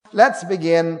Let's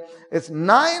begin. It's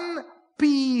 9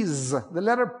 P's, the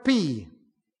letter P,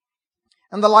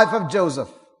 and the life of Joseph.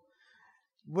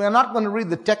 We're not going to read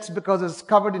the text because it's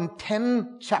covered in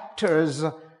 10 chapters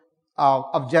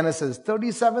of Genesis.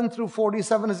 37 through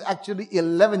 47 is actually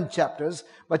 11 chapters,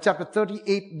 but chapter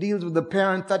 38 deals with the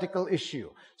parenthetical issue.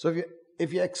 So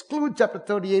if you exclude chapter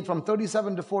 38, from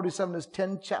 37 to 47 is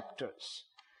 10 chapters.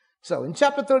 So in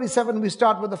chapter 37, we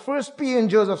start with the first P in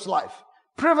Joseph's life.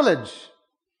 Privilege.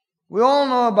 We all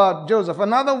know about Joseph.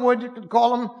 Another word you could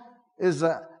call him is,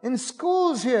 in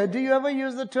schools here, do you ever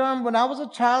use the term, when I was a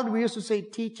child, we used to say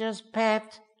teacher's pet.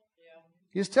 Yeah.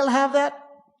 You still have that?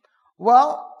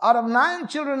 Well, out of 9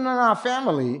 children in our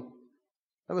family,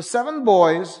 there were 7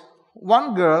 boys,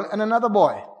 1 girl, and another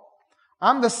boy.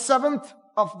 I'm the 7th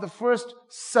of the first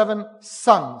 7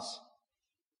 sons.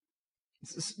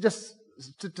 It's just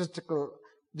statistical,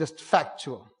 just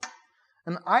factual.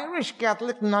 An Irish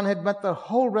Catholic nun had met the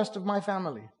whole rest of my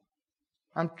family.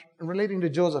 I'm relating to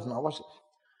Joseph now, watch it.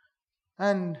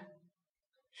 And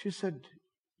she said,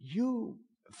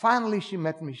 finally she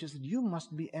met me. She said, you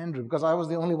must be Andrew, because I was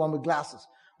the only one with glasses.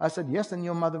 I said, yes, and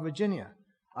your mother Virginia,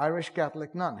 Irish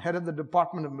Catholic nun, head of the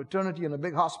Department of Maternity in a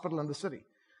big hospital in the city.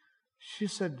 She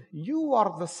said, you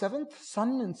are the 7th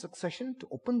son in succession to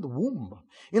open the womb.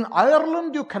 In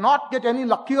Ireland, you cannot get any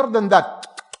luckier than that.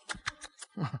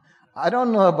 I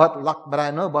don't know about luck, but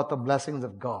I know about the blessings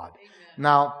of God. Amen.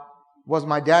 Now, was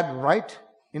my dad right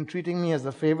in treating me as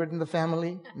the favorite in the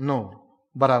family? No,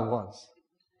 but I was.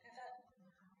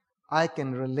 I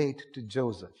can relate to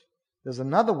Joseph. There's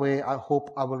another way I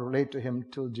hope I will relate to him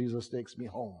till Jesus takes me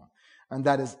home. And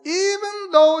that is,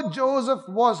 even though Joseph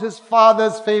was his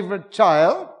father's favorite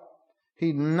child,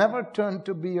 he never turned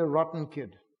to be a rotten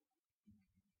kid.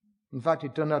 In fact, he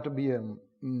turned out to be an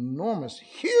enormous,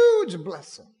 huge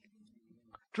blessing.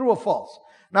 True or false?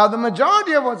 Now, the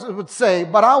majority of us would say,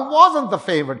 but I wasn't the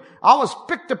favorite. I was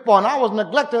picked upon. I was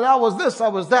neglected. I was this. I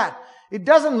was that. It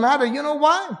doesn't matter. You know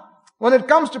why? When it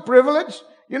comes to privilege,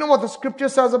 you know what the scripture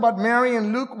says about Mary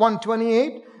in Luke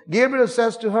 1:28? Gabriel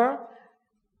says to her,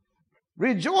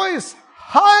 rejoice,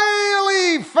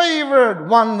 highly favored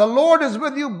one. The Lord is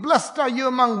with you. Blessed are you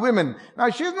among women. Now,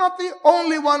 she's not the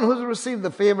only one who's received the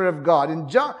favor of God. In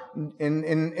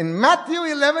Matthew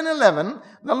 11:11,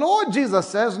 the Lord Jesus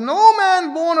says, no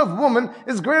man born of woman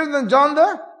is greater than John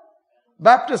the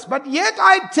Baptist. But yet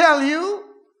I tell you,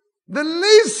 the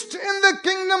least in the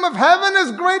kingdom of heaven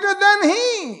is greater than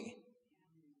he.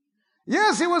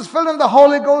 Yes, he was filled in the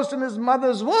Holy Ghost in his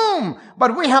mother's womb,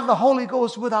 but we have the Holy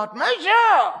Ghost without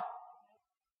measure.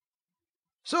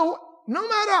 So, no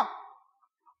matter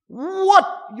what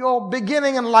your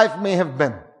beginning in life may have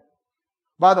been.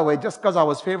 By the way, just because I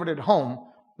was favored at home,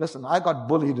 listen, I got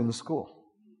bullied in school.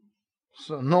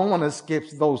 So no one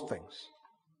escapes those things.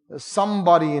 There's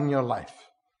somebody in your life.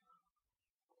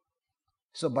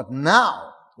 So, but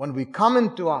now, when we come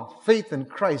into our faith in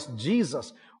Christ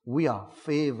Jesus, we are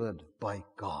favored by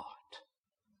God.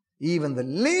 Even the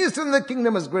least in the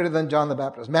kingdom is greater than John the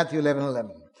Baptist. Matthew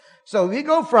 11:11. So we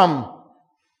go from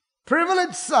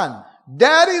privileged son,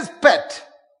 daddy's pet.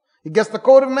 He gets the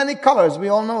coat of many colors. We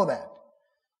all know that.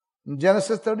 In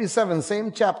Genesis 37,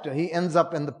 same chapter, he ends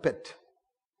up in the pit.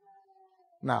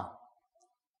 Now,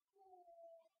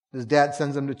 his dad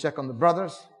sends him to check on the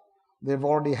brothers. They've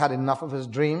already had enough of his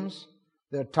dreams.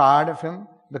 They're tired of him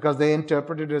because they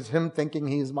interpreted it as him thinking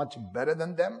he is much better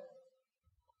than them.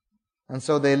 And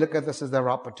so they look at this as their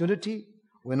opportunity.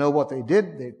 We know what they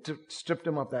did. They stripped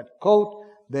him of that coat.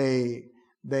 They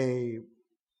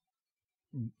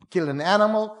killed an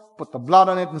animal, put the blood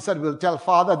on it, and said, we'll tell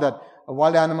father that a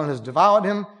wild animal has devoured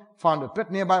him, found a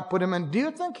pit nearby, put him in. Do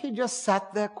you think he just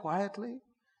sat there quietly?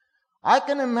 I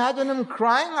can imagine him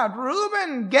crying out,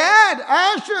 Reuben, Gad,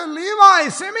 Asher, Levi,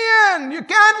 Simeon, you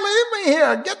can't leave me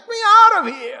here. Get me out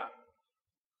of here.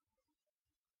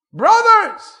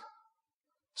 Brothers.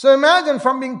 So imagine,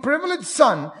 from being privileged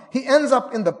son, he ends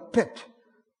up in the pit.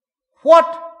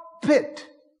 What pit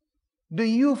do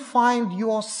you find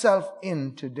yourself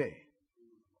in today?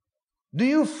 Do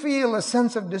you feel a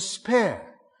sense of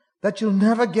despair that you'll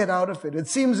never get out of it? It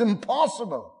seems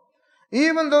impossible.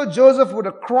 Even though Joseph would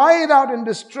have cried out in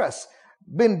distress,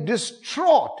 been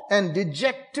distraught and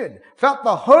dejected, felt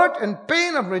the hurt and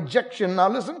pain of rejection. Now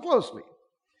listen closely.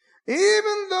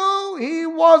 Even though he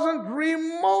wasn't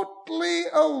remotely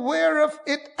aware of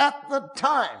it at the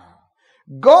time,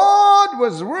 God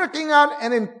was working out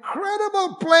an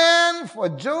incredible plan for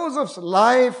Joseph's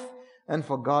life and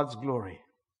for God's glory.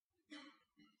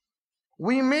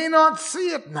 We may not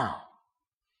see it now,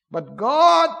 but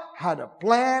God had a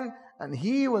plan, and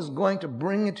he was going to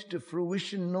bring it to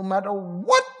fruition no matter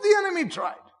what the the enemy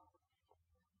tried.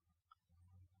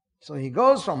 So he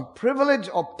goes from privilege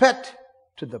or pet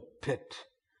to the pit.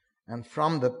 And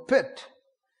from the pit,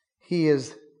 he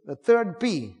is the third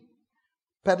P,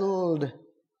 peddled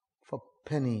for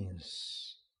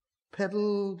pennies.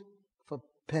 Peddled for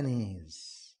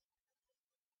pennies.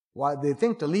 Why they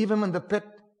think to leave him in the pit,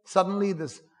 suddenly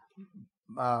this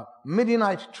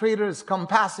Midianite traders come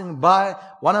passing by.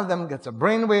 One of them gets a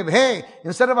brainwave. Hey,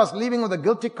 instead of us leaving with a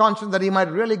guilty conscience that he might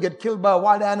really get killed by a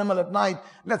wild animal at night,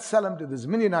 let's sell him to these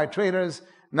Midianite traders.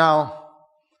 Now,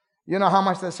 you know how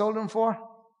much they sold him for?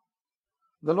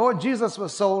 The Lord Jesus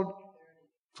was sold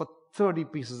for 30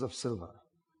 pieces of silver.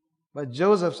 But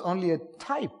Joseph's only a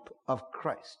type of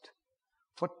Christ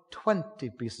for 20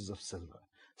 pieces of silver.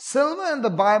 Silver in the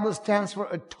Bible stands for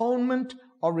atonement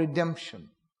or redemption.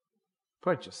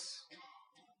 Purchase.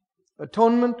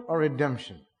 Atonement or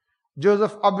redemption.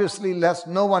 Joseph, obviously, less,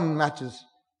 no one matches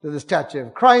to the stature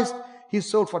of Christ. He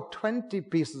sold for 20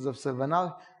 pieces of silver.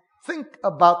 Now, think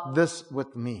about this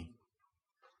with me.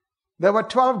 There were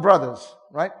 12 brothers,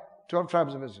 right? 12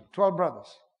 tribes of Israel. 12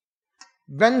 brothers.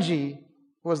 Benji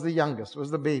was the youngest, was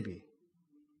the baby.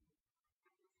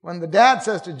 When the dad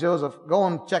says to Joseph, go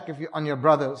and check on your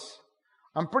brothers,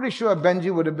 I'm pretty sure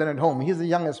Benji would have been at home. He's the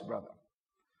youngest brother.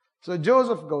 So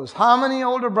Joseph goes, how many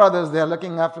older brothers they are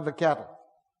looking after the cattle?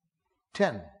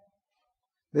 10.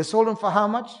 They sold him for how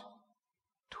much?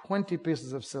 20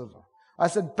 pieces of silver. I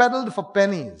said peddled for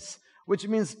pennies, which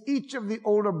means each of the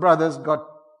older brothers got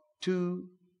 2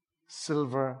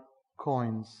 silver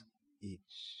coins each.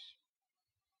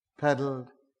 Peddled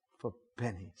for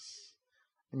pennies.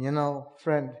 And you know,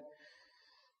 friend,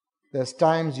 there's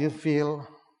times you feel,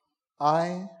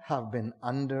 I have been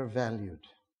undervalued.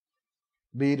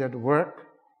 Be it at work,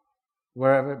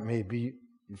 wherever it may be.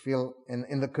 You feel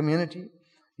in the community,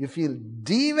 you feel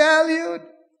devalued,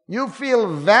 you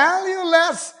feel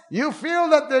valueless, you feel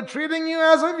that they're treating you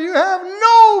as if you have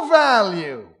no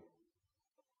value.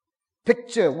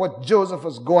 Picture what Joseph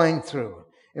was going through.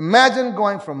 Imagine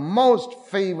going from most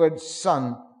favored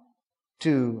son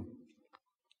to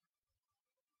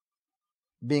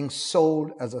being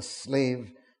sold as a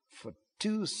slave for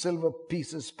 2 silver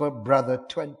pieces per brother,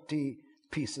 20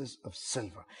 pieces of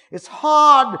silver. It's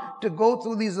hard to go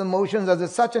through these emotions as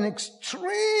it's such an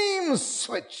extreme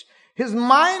switch. His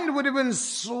mind would have been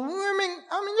swimming.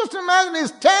 Just imagine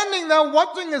he's standing there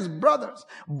watching his brothers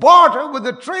barter with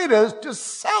the traders to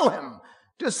sell him.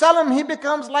 To sell him, he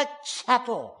becomes like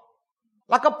chattel,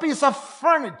 like a piece of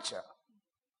furniture.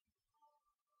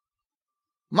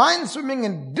 Mind swimming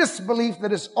in disbelief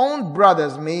that his own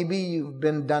brothers, maybe you've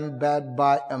been done bad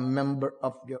by a member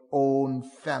of your own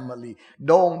family.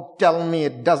 Don't tell me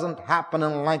it doesn't happen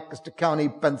in Lancaster County,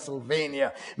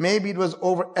 Pennsylvania. Maybe it was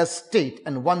over estate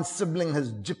and one sibling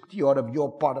has gypped you out of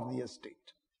your part of the estate.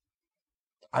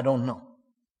 I don't know.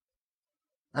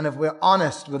 And if we're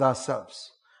honest with ourselves,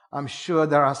 I'm sure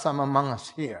there are some among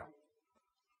us here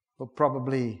who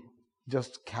probably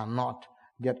just cannot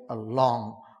get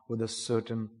along with a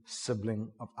certain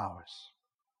sibling of ours.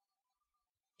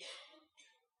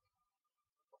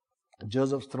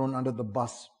 Joseph's thrown under the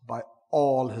bus by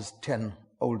all his 10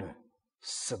 older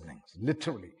siblings.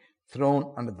 Literally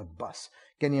thrown under the bus.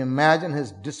 Can you imagine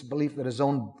his disbelief that his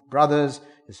own brothers,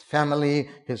 his family,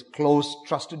 his close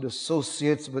trusted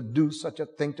associates would do such a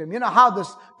thing to him? You know how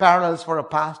this parallels for a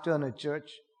pastor in a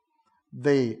church?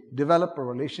 They develop a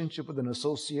relationship with an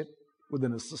associate, with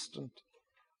an assistant.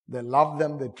 They love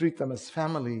them, they treat them as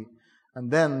family, and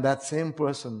then that same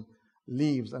person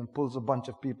leaves and pulls a bunch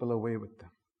of people away with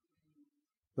them.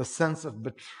 The sense of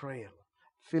betrayal,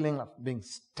 feeling of being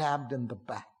stabbed in the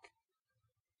back.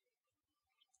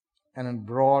 And in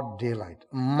broad daylight,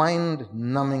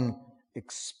 mind-numbing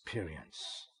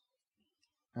experience.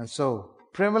 And so,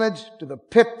 privilege to the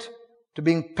pit, to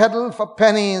being peddled for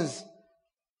pennies,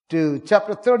 to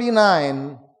chapter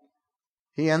 39,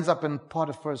 he ends up in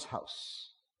Potiphar's house.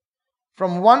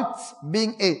 From once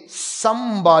being a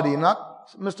somebody,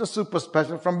 not Mr. Super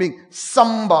Special, from being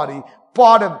somebody,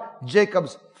 part of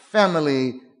Jacob's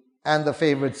family and the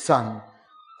favorite son.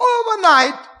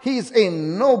 Overnight, he's a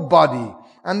nobody.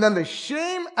 And then the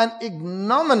shame and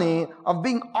ignominy of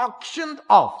being auctioned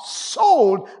off,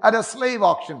 sold at a slave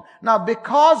auction. Now,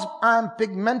 because I'm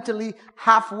pigmentally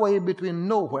halfway between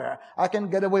nowhere, I can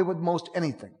get away with most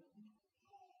anything.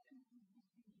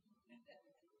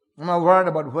 I'm not worried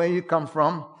about where you come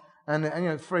from.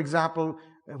 And for example,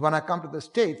 when I come to the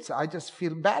States, I just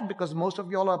feel bad because most of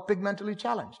y'all are pigmentally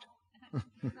challenged.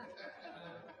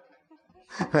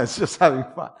 That's just having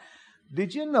fun.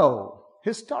 Did you know,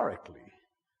 historically,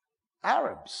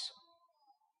 Arabs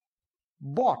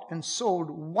bought and sold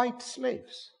white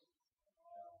slaves.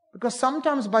 Because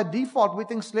sometimes by default we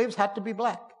think slaves had to be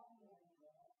black.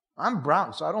 I'm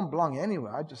brown, so I don't belong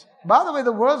anywhere. By the way,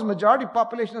 the world's majority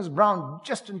population is brown,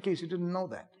 just in case you didn't know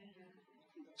that.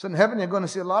 So in heaven you're going to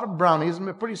see a lot of brownies, and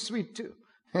they're pretty sweet too.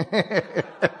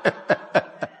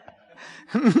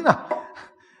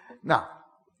 Now,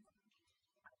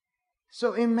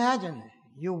 so imagine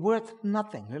you're worth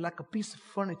nothing. You're like a piece of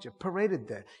furniture paraded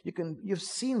there. You've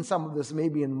seen some of this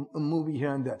maybe in a movie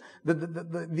here and there.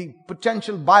 The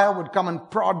potential buyer would come and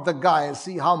prod the guy and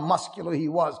see how muscular he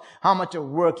was, how much of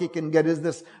work he can get. Is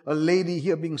this a lady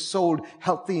here being sold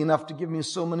healthy enough to give me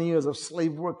so many years of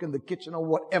slave work in the kitchen or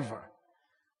whatever?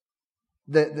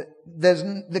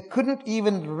 They couldn't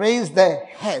even raise their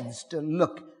heads to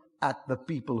look at the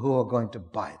people who are going to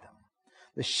buy them.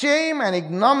 The shame and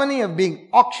ignominy of being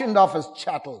auctioned off as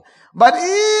chattel. But even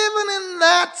in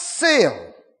that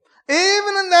sale,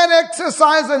 even in that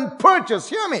exercise and purchase,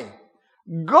 hear me,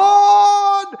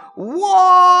 God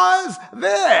was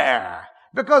there.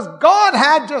 Because God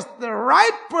had just the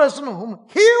right person whom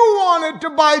He wanted to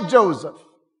buy Joseph.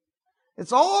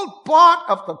 It's all part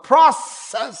of the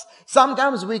process.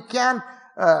 Sometimes we can't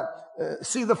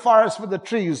see the forest for the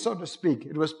trees, so to speak.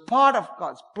 It was part of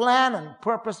God's plan and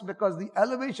purpose because the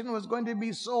elevation was going to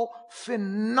be so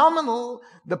phenomenal.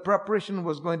 The preparation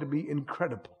was going to be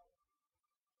incredible.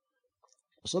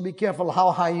 So be careful how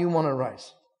high you want to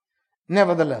rise.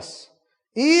 Nevertheless,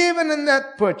 even in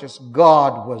that purchase,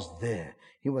 God was there.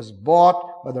 He was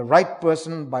bought by the right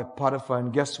person, by Potiphar.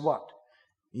 And guess what?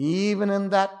 Even in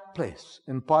that place,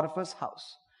 in Potiphar's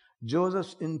house,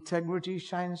 Joseph's integrity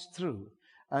shines through.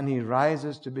 And he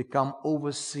rises to become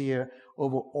overseer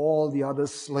over all the other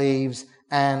slaves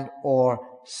and or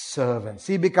servants.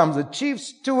 He becomes the chief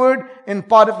steward in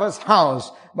Potiphar's house.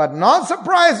 But not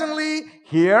surprisingly,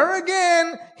 here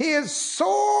again, he is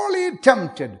sorely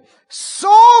tempted.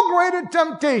 So great a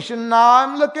temptation. Now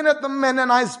I'm looking at the men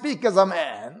and I speak as a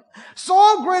man.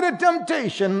 So great a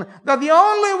temptation that the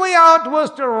only way out was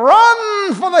to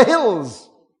run for the hills.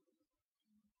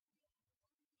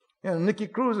 Nicky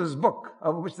Cruz's book,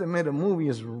 of which they made a movie,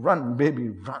 is Run, Baby,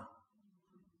 Run.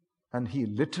 And he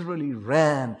literally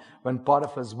ran when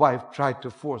Potiphar's wife tried to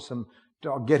force him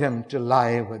to get him to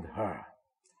lie with her.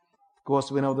 Of course,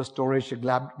 we know the story. She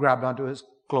grabbed onto his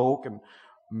cloak and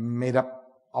made up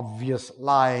obvious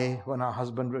lie when her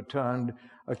husband returned,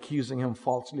 accusing him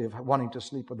falsely of wanting to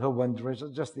sleep with her when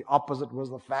just the opposite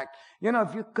was the fact.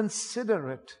 If you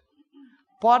consider it,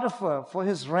 Potiphar, for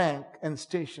his rank and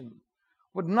station,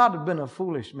 would not have been a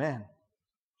foolish man.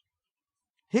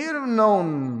 He'd have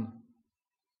known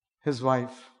his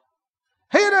wife.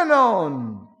 He'd have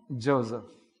known Joseph.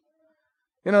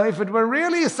 If it were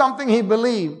really something he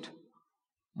believed,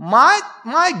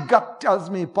 my gut tells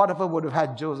me Potiphar would have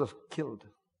had Joseph killed.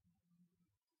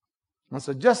 And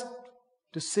so just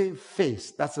to save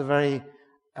face, that's a very,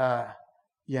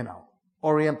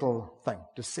 oriental thing,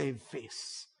 to save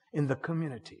face in the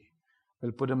community.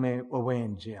 We'll put him away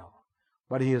in jail.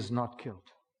 But he is not killed.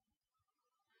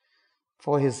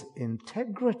 For his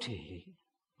integrity,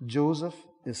 Joseph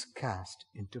is cast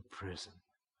into prison.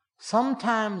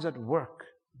 Sometimes at work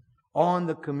or in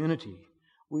the community,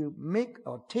 we make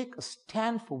or take a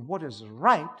stand for what is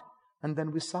right, and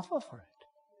then we suffer for it.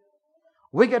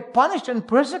 We get punished and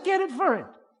persecuted for it.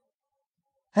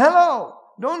 Hello,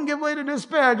 don't give way to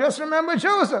despair. Just remember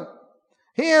Joseph.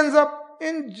 He ends up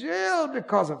in jail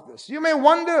because of this. You may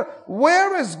wonder,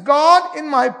 where is God in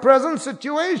my present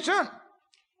situation?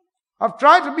 I've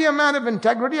tried to be a man of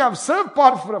integrity. I've served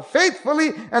Potiphar faithfully,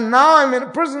 and now I'm in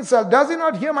a prison cell. Does he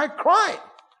not hear my cry?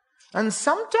 And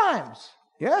sometimes,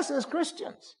 yes, as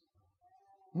Christians,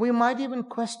 we might even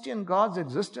question God's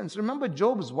existence. Remember,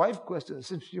 Job's wife questioned,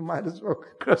 since you might as well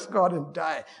curse God and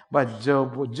die. But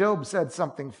Job said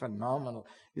something phenomenal.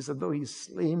 He said, though he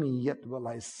slay me, yet will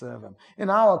I serve him. In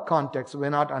our context, we're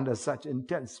not under such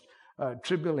intense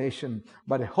tribulation,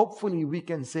 but hopefully we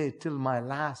can say, till my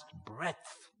last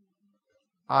breath,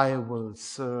 I will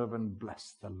serve and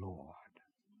bless the Lord.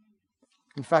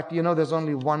 In fact, there's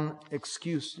only one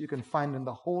excuse you can find in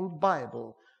the whole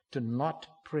Bible to not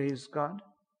praise God.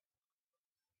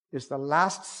 It's the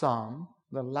last Psalm,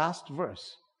 the last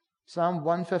verse. Psalm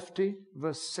 150,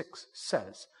 verse 6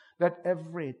 says, let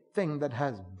everything that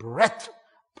has breath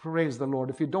praise the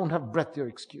Lord. If you don't have breath, you're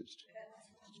excused.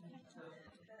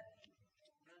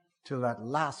 Till that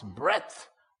last breath,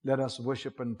 let us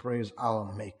worship and praise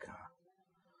our Maker.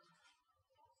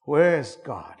 Where is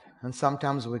God? And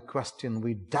sometimes we question,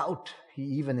 we doubt He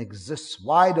even exists.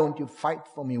 Why don't you fight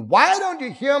for me? Why don't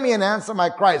you hear me and answer my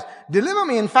cries? Deliver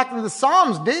me. In fact, in the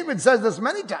Psalms, David says this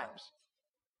many times.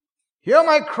 Hear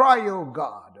my cry, O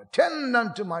God. Attend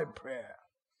unto my prayer.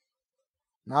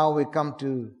 Now we come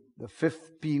to the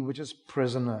fifth P, which is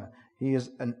prisoner.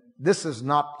 This is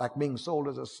not like being sold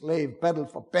as a slave,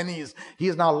 peddled for pennies. He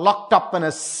is now locked up in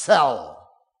a cell.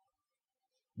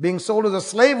 Being sold as a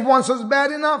slave once was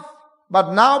bad enough,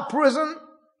 but now prison.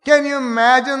 Can you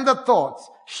imagine the thoughts?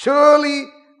 Surely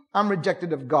I'm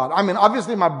rejected of God. I mean,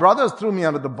 obviously my brothers threw me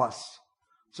under the bus.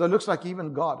 So it looks like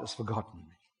even God has forgotten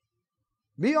me.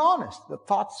 Be honest, the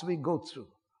thoughts we go through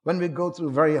when we go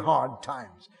through very hard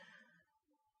times.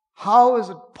 How is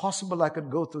it possible I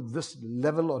could go through this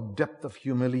level or depth of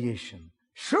humiliation?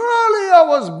 Surely I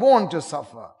was born to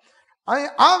suffer.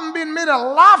 I've been made a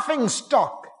laughing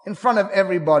stock in front of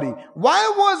everybody.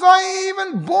 Why was I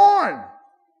even born?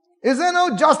 Is there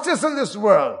no justice in this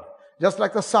world? Just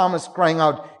like the psalmist crying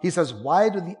out, he says, why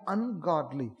do the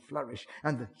ungodly flourish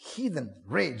and the heathen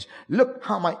rage? Look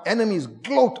how my enemies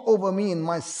gloat over me in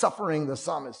my suffering, the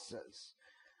psalmist says.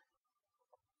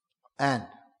 And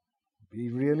be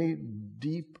really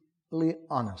deeply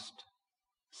honest.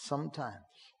 Sometimes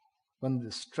when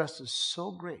the stress is so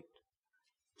great,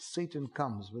 Satan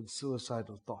comes with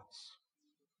suicidal thoughts.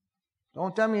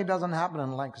 Don't tell me it doesn't happen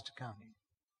in Lancaster County.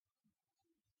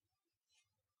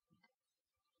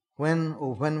 When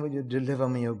will you deliver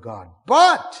me, O God?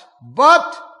 But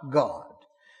God.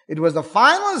 It was the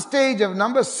final stage of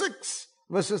number 6,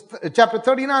 chapter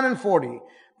 39 and 40.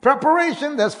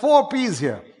 Preparation, there's 4 P's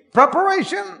here.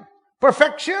 Preparation,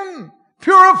 perfection,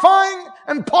 purifying,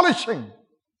 and polishing.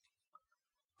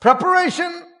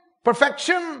 Preparation,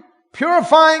 perfection,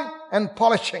 purifying, and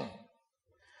polishing.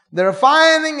 The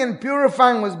refining and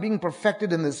purifying was being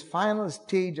perfected in this final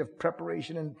stage of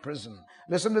preparation in prison.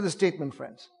 Listen to the statement,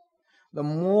 friends. The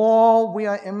more we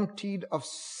are emptied of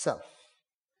self,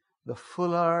 the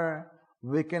fuller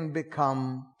we can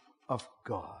become of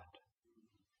God.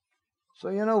 So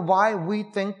you know why we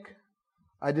think,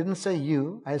 I didn't say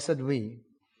you, I said we.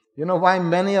 You know why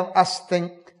many of us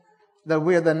think that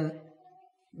we're the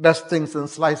best things in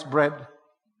sliced bread?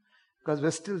 Because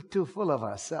we're still too full of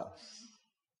ourselves.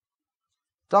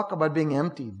 Talk about being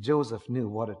empty. Joseph knew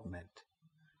what it meant.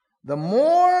 The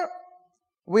more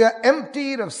we are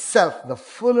emptied of self, the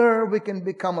fuller we can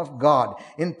become of God.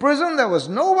 In prison, there was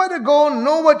nowhere to go,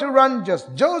 nowhere to run,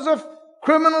 just Joseph,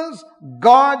 criminals,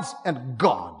 guards, and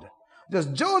God.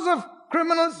 Just Joseph,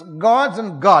 criminals, guards,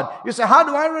 and God. You say, how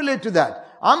do I relate to that?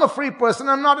 I'm a free person.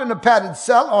 I'm not in a padded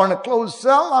cell or in a closed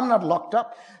cell. I'm not locked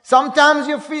up. Sometimes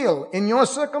you feel in your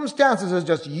circumstances it's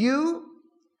just you,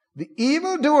 the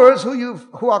evildoers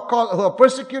who are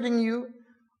persecuting you,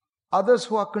 others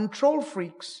who are control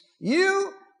freaks.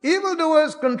 You,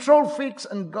 evildoers, control freaks,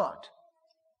 and God.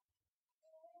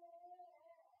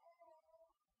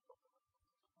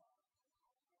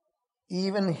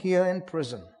 Even here in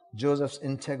prison, Joseph's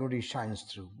integrity shines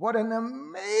through. What an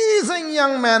amazing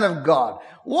young man of God.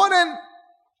 What an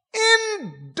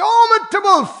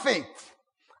indomitable faith.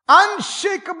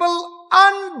 Unshakable,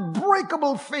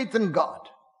 unbreakable faith in God.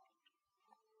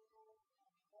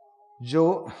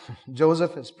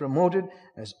 Joseph is promoted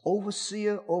as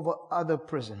overseer over other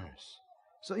prisoners.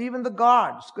 So even the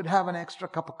guards could have an extra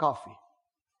cup of coffee.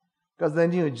 Because they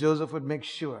knew Joseph would make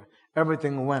sure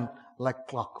everything went like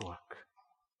clockwork.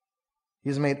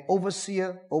 He's made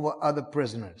overseer over other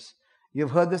prisoners. You've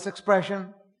heard this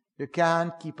expression? You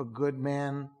can't keep a good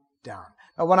man down.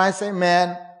 Now when I say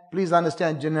man, please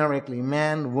understand generically,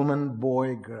 man, woman,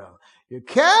 boy, girl. You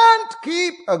can't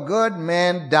keep a good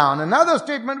man down. Another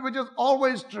statement which is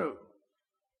always true.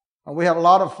 And we have a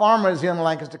lot of farmers here in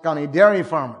Lancaster County, dairy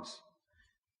farmers.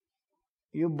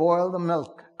 You boil the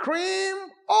milk. Cream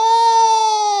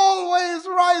always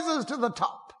rises to the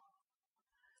top.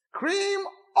 Cream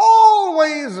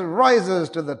always rises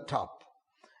to the top.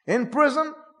 In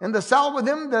prison, in the cell with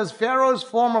him, there's Pharaoh's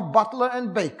former butler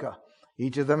and baker.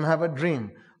 Each of them have a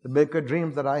dream. The baker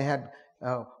dreams that I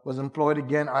was employed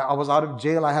again. I was out of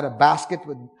jail. I had a basket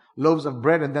with loaves of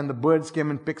bread, and then the birds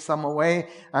came and picked some away.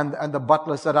 And the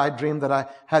butler said, I dreamed that I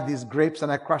had these grapes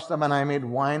and I crushed them and I made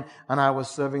wine and I was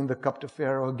serving the cup to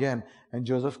Pharaoh again. And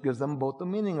Joseph gives them both the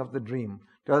meaning of the dream.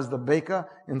 Tells the baker,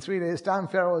 in 3 days' time,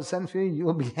 Pharaoh will send for you. You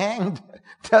will be hanged.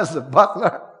 Tells the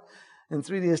butler, in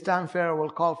 3 days' time, Pharaoh will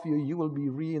call for you. You will be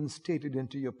reinstated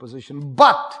into your position.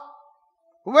 But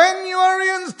when you are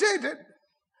reinstated,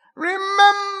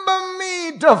 remember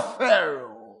me to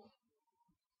Pharaoh.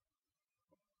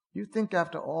 You think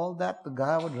after all that, the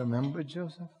guy would remember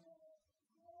Joseph?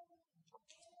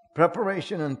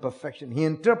 Preparation and perfection. He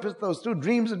interprets those two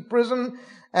dreams in prison,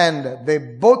 and they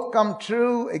both come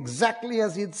true exactly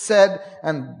as he had said.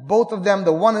 And both of them,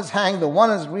 the one is hanged, the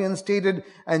one is reinstated,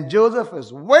 and Joseph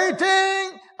is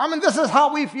waiting. I mean, this is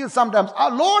how we feel sometimes.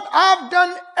 Lord, I've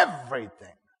done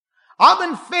everything. I've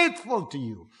been faithful to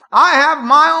you. I have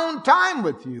my own time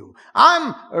with you.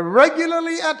 I'm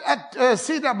regularly at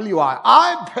CWI.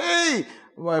 I pay.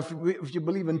 Well, if you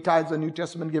believe in tithes or New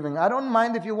Testament giving, I don't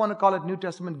mind if you want to call it New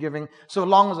Testament giving, so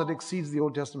long as it exceeds the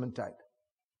Old Testament tithe.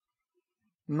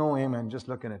 No amen, just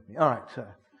looking at me. All right,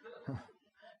 sir.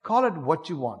 Call it what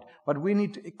you want, but we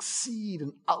need to exceed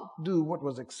and outdo what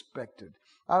was expected.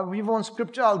 We want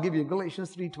scripture, I'll give you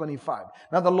Galatians 3:25.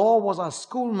 Now the law was our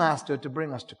schoolmaster to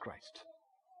bring us to Christ.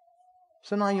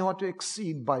 So now you ought to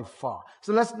exceed by far.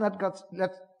 So let's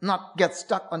not get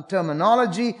stuck on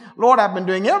terminology. Lord, I've been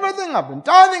doing everything. I've been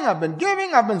tithing. I've been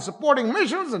giving. I've been supporting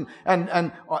missions and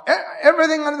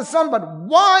everything under the sun. But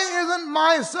why isn't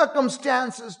my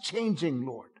circumstances changing,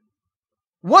 Lord?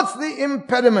 What's the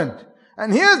impediment?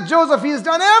 And here's Joseph. He's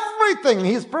done everything.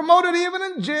 He's promoted even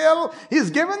in jail. He's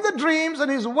given the dreams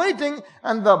and he's waiting.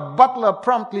 And the butler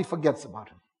promptly forgets about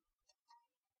him.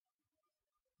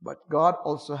 But God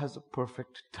also has a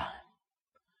perfect time.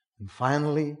 And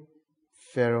finally,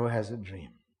 Pharaoh has a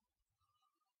dream.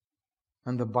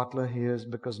 And the butler hears,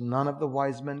 because none of the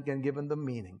wise men can give him the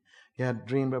meaning. He had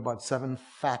dreamed about 7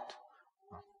 fat,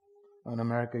 in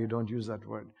America you don't use that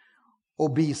word,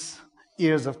 obese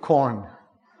ears of corn.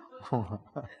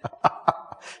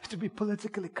 To be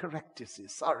politically correct, you see.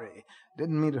 Sorry.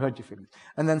 Didn't mean to hurt your feelings.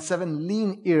 And then 7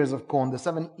 lean ears of corn. The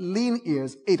 7 lean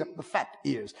ears ate up the fat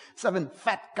ears. 7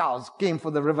 fat cows came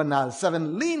for the river Nile.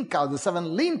 7 lean cows. The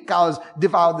 7 lean cows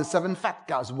devoured the 7 fat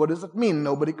cows. What does it mean?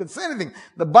 Nobody could say anything.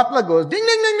 The butler goes, ding,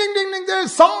 ding, ding, ding, ding, ding.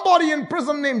 There's somebody in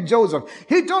prison named Joseph.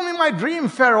 He told me my dream,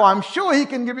 Pharaoh. I'm sure he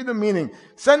can give you the meaning.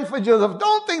 Send for Joseph.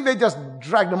 Don't think they just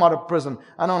dragged him out of prison.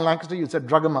 I know in Lancaster you said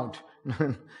drug him out.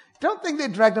 Don't think they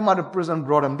dragged him out of prison and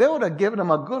brought him. They would have given him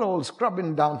a good old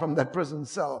scrubbing down from that prison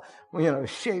cell.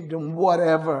 Shaved him,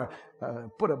 whatever.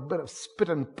 Put a bit of spit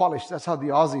and polish. That's how the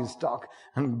Aussies talk.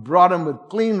 And brought him with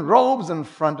clean robes in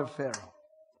front of Pharaoh.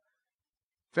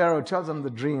 Pharaoh tells him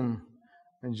the dream.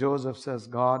 And Joseph says,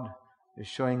 God is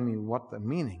showing me what the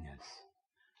meaning is.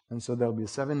 And so there'll be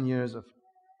 7 years of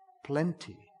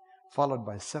plenty, followed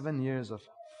by 7 years of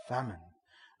famine.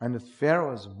 And if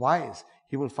Pharaoh is wise,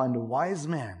 he will find a wise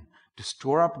man to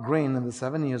store up grain in the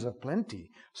 7 years of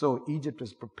plenty. So Egypt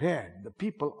is prepared. The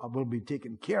people will be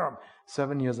taken care of.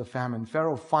 7 years of famine.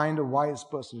 Pharaoh find a wise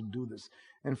person to do this.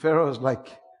 And Pharaoh is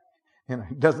like,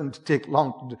 it doesn't take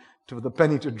long for the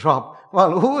penny to drop.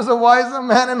 Well, who is a wiser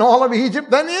man in all of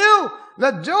Egypt than you?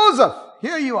 Let Joseph.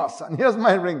 Here you are, son. Here's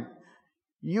my ring.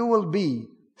 You will be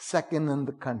second in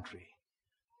the country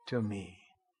to me.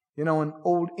 In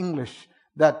Old English,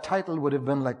 that title would have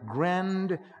been like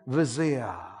Grand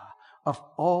Vizier of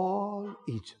all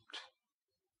Egypt.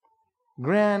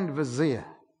 Grand Vizier.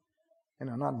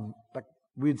 Not like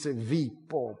we'd say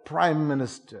Veep or Prime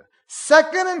Minister.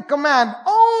 Second in command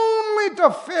only to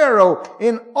Pharaoh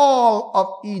in all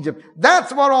of Egypt.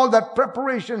 That's what all that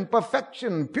preparation,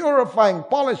 perfection, purifying,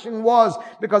 polishing was,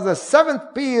 because the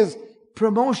 7th P is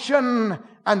promotion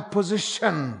and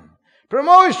position.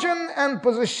 Promotion and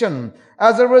position.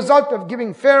 As a result of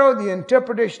giving Pharaoh the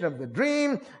interpretation of the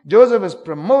dream, Joseph is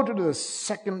promoted to the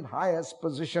 2nd highest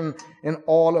position in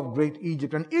all of great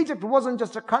Egypt. And Egypt wasn't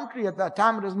just a country at that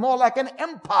time, it was more like an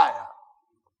empire.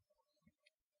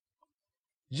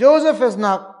 Joseph is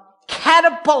now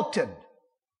catapulted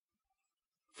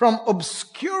from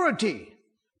obscurity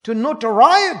to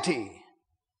notoriety.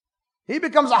 He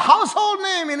becomes a household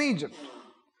name in Egypt.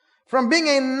 From being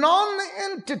a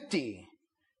non-entity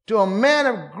to a man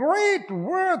of great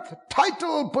worth,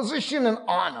 title, position, and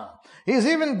honor. He's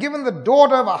even given the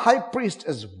daughter of a high priest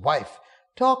as wife.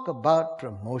 Talk about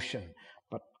promotion.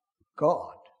 But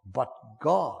God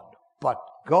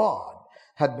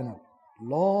had been a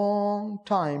long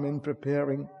time in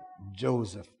preparing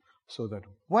Joseph, so that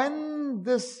when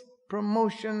this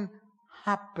promotion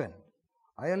happened,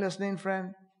 are you listening,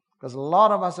 friend? Because a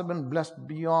lot of us have been blessed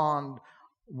beyond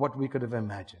what we could have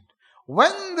imagined.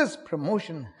 When this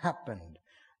promotion happened,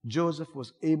 Joseph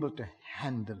was able to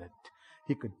handle it.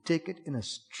 He could take it in a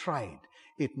stride.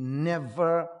 It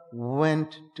never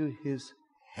went to his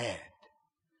head.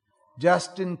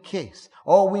 Just in case.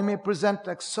 Or we may present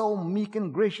like so meek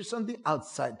and gracious on the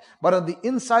outside, but on the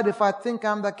inside, if I think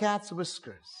I'm the cat's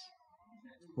whiskers,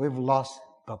 we've lost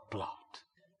the plot.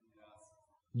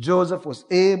 Joseph was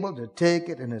able to take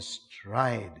it in his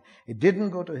stride. It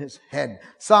didn't go to his head.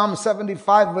 Psalm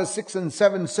 75 verse 6 and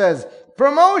 7 says,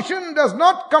 promotion does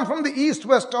not come from the east,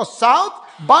 west or south,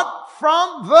 but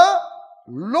from the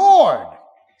Lord.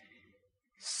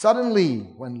 Suddenly,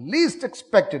 when least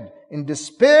expected, in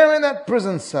despair in that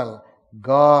prison cell,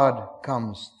 God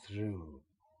comes through.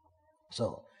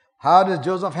 So, how does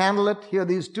Joseph handle it? Here are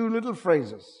these two little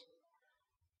phrases.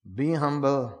 Be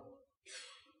humble,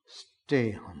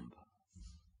 stay humble.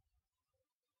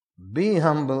 Be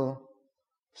humble,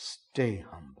 stay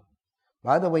humble.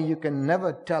 By the way, you can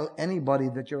never tell anybody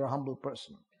that you're a humble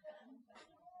person.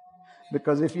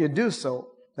 Because if you do so,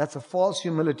 that's a false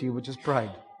humility, which is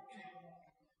pride.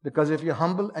 Because if you're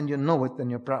humble and you know it, then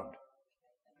you're proud.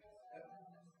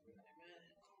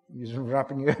 You're just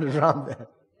wrapping your head around that.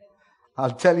 I'll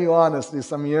tell you honestly,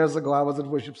 some years ago I was at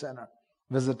Worship Center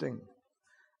visiting.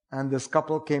 And this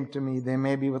couple came to me. They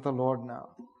may be with the Lord now.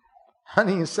 And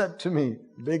he said to me,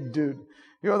 big dude,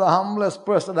 you're the humblest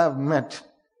person I've met.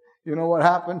 You know what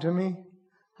happened to me?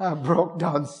 I broke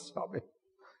down sobbing.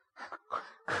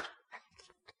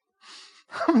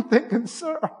 I'm thinking,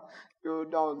 sir, you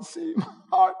don't see my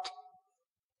heart.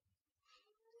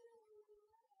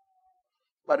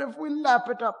 But if we lap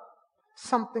it up,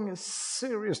 something is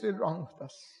seriously wrong with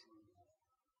us.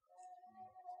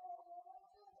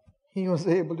 He was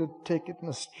able to take it in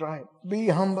a stride. Be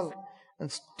humble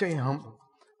and stay humble.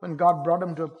 When God brought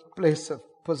him to a place of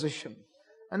position.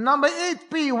 And number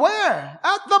 8P, where?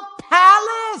 At the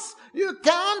palace. You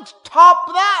can't top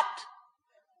that.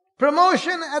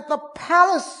 Promotion at the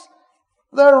palace.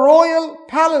 The royal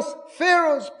palace.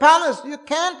 Pharaoh's palace. You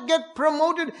can't get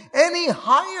promoted any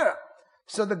higher.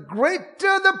 So the greater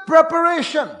the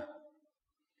preparation,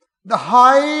 the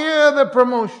higher the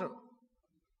promotion.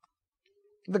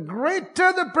 The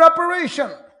greater the preparation,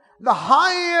 the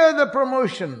higher the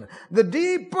promotion. The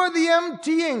deeper the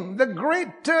emptying, the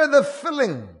greater the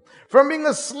filling. From being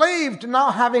a slave to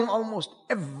now having almost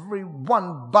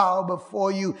everyone bow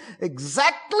before you,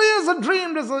 exactly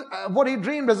what he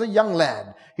dreamed as a young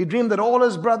lad. He dreamed that all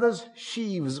his brothers'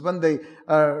 sheaves, when they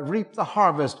reap the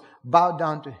harvest, bow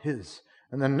down to his.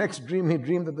 And the next dream, he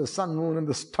dreamed that the sun, moon, and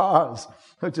the stars,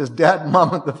 which is dad,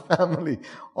 mom, and the family.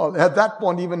 At that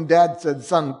point, even dad said,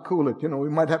 son, cool it. We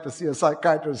might have to see a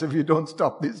psychiatrist if you don't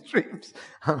stop these dreams.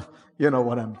 You know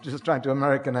what, I'm just trying to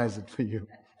Americanize it for you.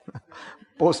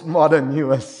 Postmodern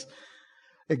US.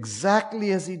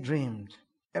 Exactly as he dreamed,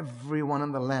 everyone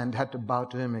in the land had to bow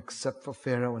to him except for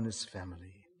Pharaoh and his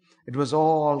family. It was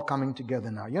all coming together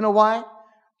now. You know why?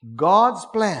 God's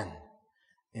plan,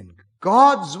 in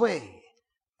God's way,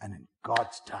 and in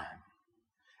God's time.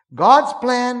 God's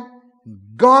plan, in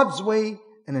God's way,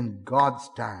 and in God's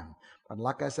time. But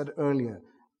like I said earlier,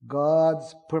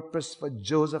 God's purpose for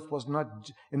Joseph was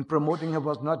not, in promoting him,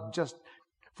 was not just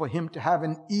for him to have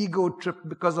an ego trip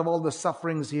because of all the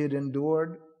sufferings he had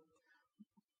endured,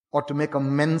 or to make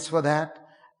amends for that.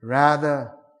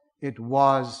 Rather, it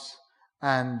was,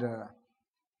 and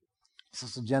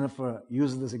Sister Jennifer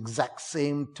used this exact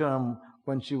same term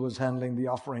when she was handling the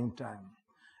offering time.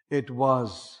 It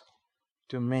was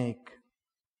to make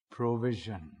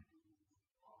provision.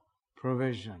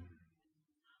 Provision.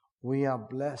 We are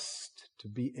blessed to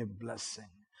be a blessing.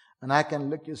 And I can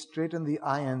look you straight in the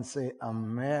eye and say,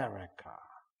 America,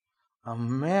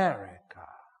 America,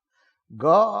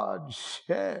 God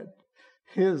shed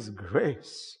His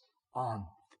grace on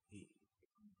thee.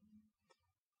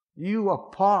 You are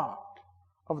part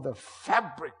of the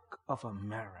fabric of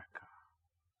America.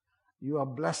 You are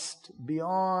blessed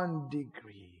beyond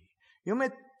degree. You may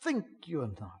think you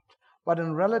are not, but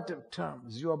in relative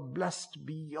terms, you are blessed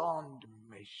beyond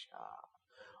measure.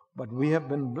 But we have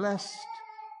been blessed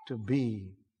to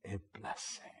be a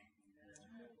blessing.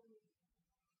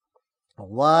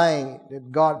 Why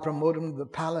did God promote him to the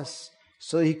palace?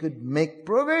 So he could make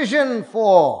provision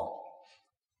for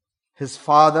his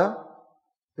father.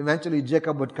 Eventually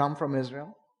Jacob would come from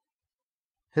Israel.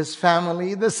 His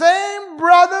family, the same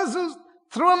brothers who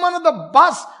threw him under the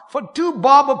bus for 2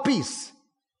 bob apiece.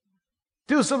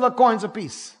 2 silver coins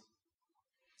apiece.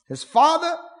 His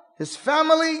father, his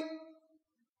family,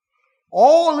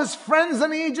 all his friends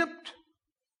in Egypt,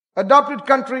 adopted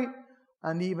country,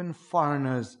 and even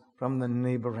foreigners from the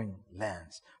neighboring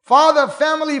lands. Father,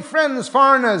 family, friends,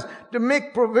 foreigners to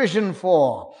make provision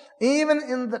for.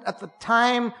 Even at the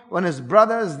time when his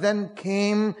brothers then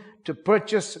came to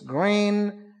purchase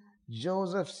grain,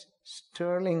 Joseph's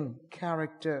sterling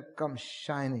character comes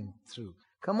shining through.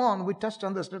 Come on, we touched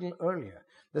on this a little earlier.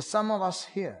 There's some of us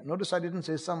here. Notice I didn't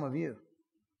say some of you.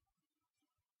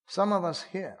 Some of us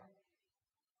here.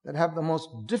 that have the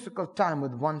most difficult time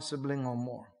with one sibling or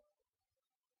more.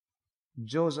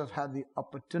 Joseph had the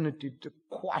opportunity to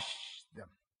quash them.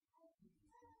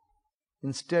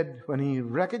 Instead, when he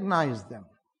recognized them,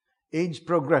 age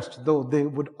progressed though they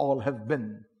would all have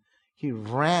been, he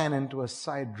ran into a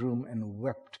side room and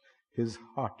wept his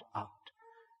heart out.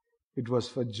 It was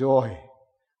for joy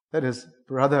that his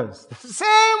brothers, the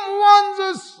same ones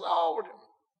who sold him,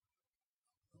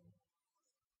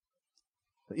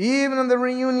 even in the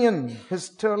reunion, his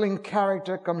sterling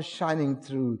character comes shining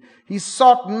through. He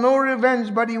sought no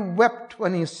revenge, but he wept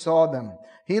when he saw them.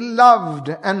 He loved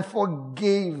and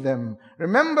forgave them.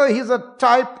 Remember, he's a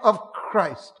type of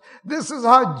Christ. This is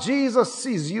how Jesus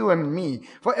sees you and me.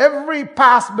 For every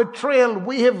past betrayal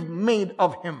we have made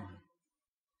of him,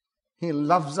 he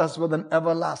loves us with an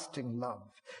everlasting love.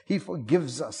 He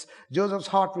forgives us. Joseph's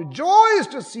heart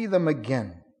rejoiced to see them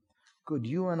again. Could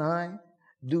you and I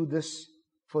do this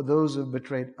for those who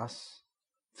betrayed us,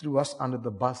 threw us under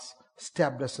the bus,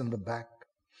 stabbed us in the back?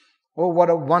 Oh, what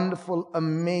a wonderful,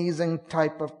 amazing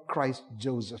type of Christ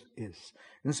Joseph is.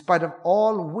 In spite of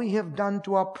all we have done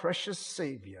to our precious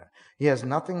Savior, he has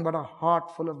nothing but a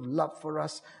heart full of love for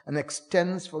us and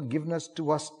extends forgiveness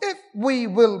to us if we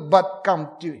will but come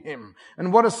to him.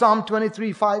 And what does Psalm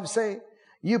 23:5 say?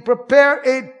 You prepare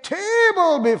a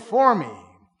table before me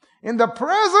in the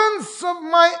presence of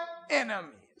my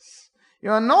enemies.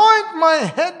 You anoint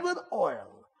my head with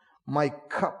oil. My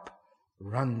cup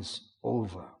runs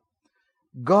over.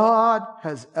 God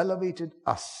has elevated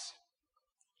us.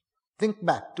 Think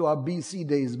back to our BC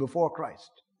days before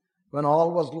Christ, when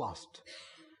all was lost.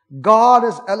 God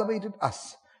has elevated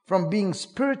us from being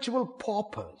spiritual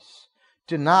paupers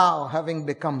to now having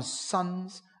become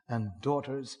sons and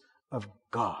daughters of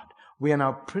God. We are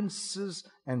now princes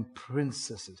and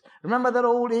princesses. Remember that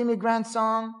old Amy Grant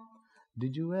song?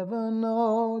 Did you ever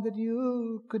know that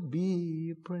you could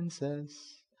be a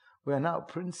princess? We are now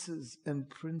princes and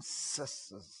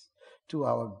princesses to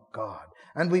our God.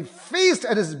 And we feast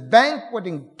at his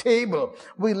banqueting table.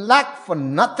 We lack for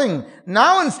nothing.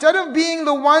 Now, instead of being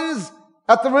the ones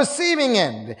at the receiving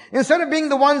end, instead of being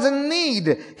the ones in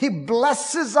need, he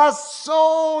blesses us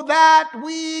so that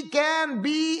we can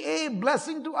be a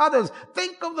blessing to others.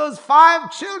 Think of those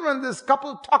 5 children this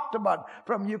couple talked about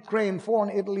from Ukraine, 4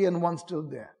 in Italy and 1 still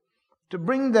there. To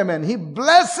bring them in. He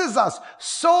blesses us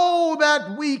so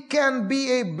that we can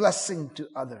be a blessing to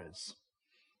others.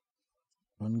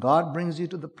 When God brings you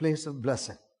to the place of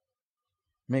blessing,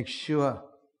 make sure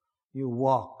you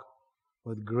walk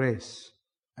with grace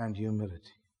and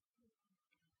humility.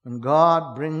 When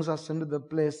God brings us into the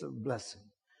place of blessing,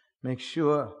 make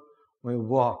sure we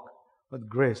walk with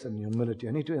grace and humility.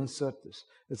 I need to insert this.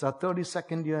 It's our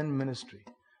 32nd year in ministry.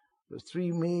 There's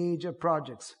 3 major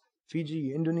projects.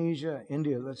 Fiji, Indonesia,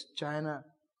 India. That's China,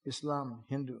 Islam,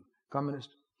 Hindu, Communist.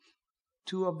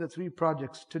 2 of the 3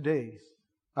 projects today,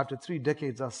 after 3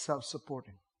 decades, are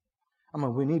self-supporting.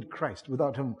 We need Christ.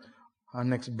 Without him, our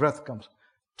next breath comes.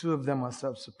 2 of them are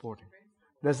self-supporting.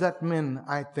 Does that mean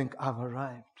I think I've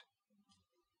arrived?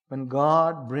 When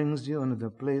God brings you into the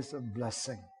place of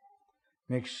blessing,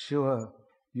 make sure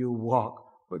you walk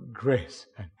with grace.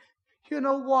 And you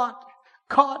know what?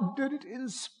 God did it in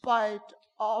spite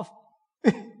of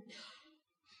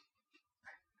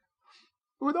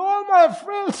with all my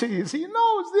frailties. He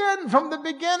knows the end from the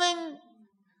beginning.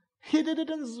 He did it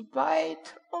in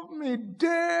spite of me.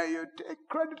 Dare you take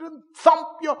credit and thump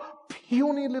your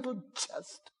puny little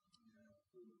chest.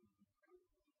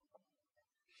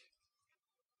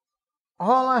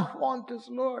 All I want is,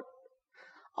 Lord,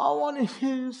 I want to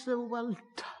hear you say, well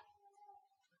done.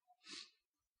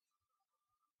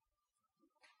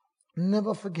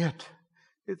 Never forget,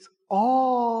 it's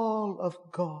all of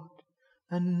God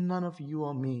and none of you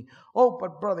or me. Oh,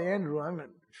 but Brother Andrew,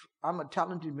 I'm a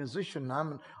talented musician.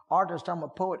 I'm an artist. I'm a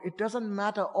poet. It doesn't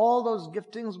matter. All those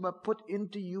giftings were put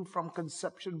into you from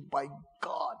conception by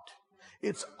God.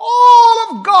 It's all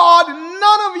of God,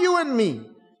 none of you and me.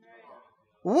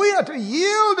 We are to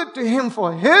yield it to him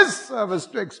for his service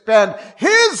to expand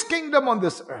his kingdom on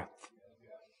this earth.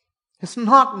 It's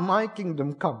not my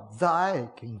kingdom come, thy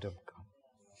kingdom come.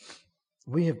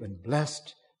 We have been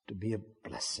blessed to be a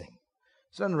blessing.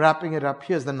 So in wrapping it up,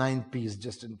 here's the 9 P's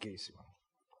just in case.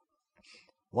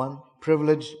 1,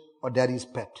 privilege or daddy's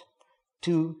pet.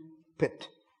 2, pit.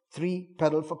 3,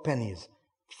 peddle for pennies.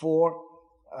 4,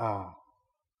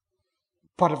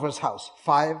 Potiphar's house.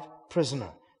 5,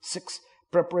 prisoner. 6,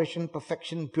 preparation,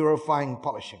 perfection, purifying,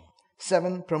 polishing.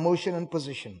 7, promotion and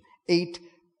position. 8,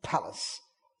 palace.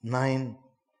 9,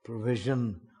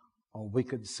 provision. Or we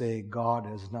could say God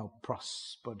has now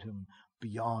prospered him,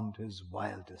 beyond his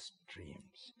wildest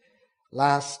dreams.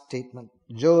 Last statement.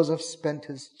 Joseph spent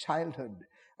his childhood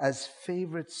as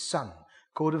favorite son,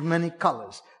 coat of many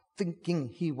colors, thinking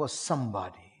he was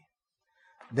somebody.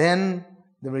 Then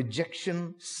the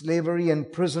rejection, slavery,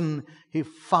 and prison, he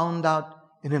found out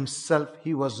in himself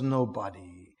he was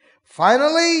nobody.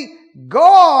 Finally,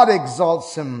 God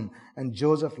exalts him, and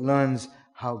Joseph learns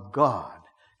how God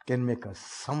can make a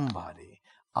somebody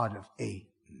out of a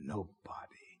nobody.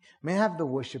 May I have the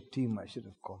worship team? I should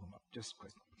have called them up just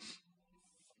quickly.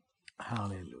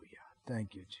 Hallelujah.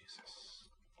 Thank you, Jesus.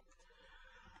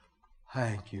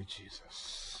 Thank you,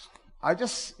 Jesus.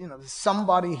 there's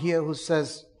somebody here who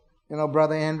says,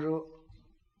 Brother Andrew,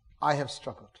 I have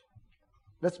struggled.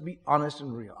 Let's be honest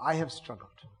and real. I have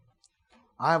struggled.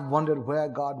 I have wondered where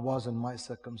God was in my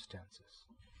circumstances.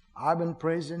 I've been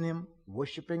praising Him,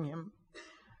 worshiping Him,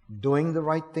 doing the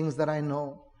right things that I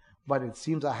know, but it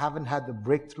seems I haven't had the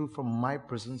breakthrough from my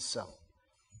prison cell.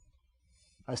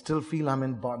 I still feel I'm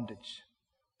in bondage.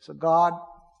 So God,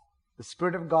 the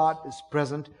Spirit of God is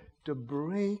present to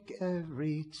break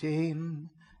every chain,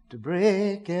 to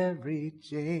break every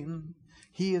chain.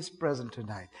 He is present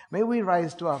tonight. May we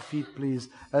rise to our feet, please,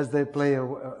 as they play,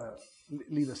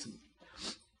 lead us in.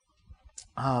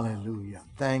 Hallelujah.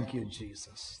 Thank you,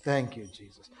 Jesus. Thank you,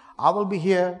 Jesus. I will be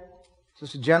here.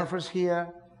 Sister Jennifer's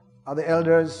here. Other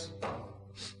elders.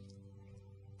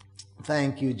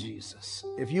 Thank you, Jesus.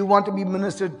 If you want to be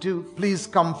ministered to, please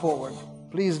come forward.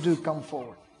 Please do come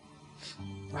forward.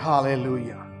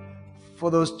 Hallelujah.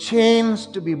 For those chains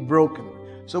to be broken,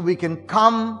 so we can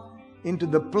come into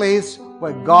the place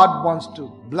where God wants to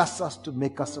bless us, to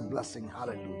make us a blessing.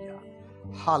 Hallelujah.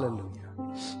 Hallelujah.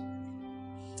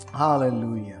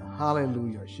 Hallelujah.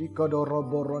 Hallelujah. Shikado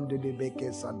robo ronde de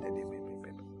beke sande de bebe.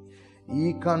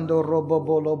 Ikando robo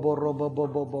bolo robo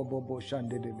bobo bobo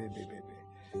shande de bebe.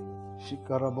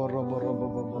 Shikarabo robo robo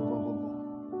bobo bobo.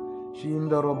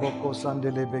 Shinda robo ko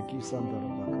sande de beki sande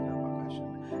robo.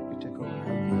 You take over.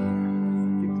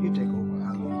 You take over.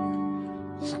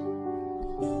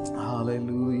 Hallelujah.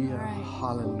 Hallelujah. Right.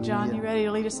 Hallelujah. John, you ready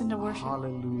to lead us into worship?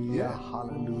 Hallelujah.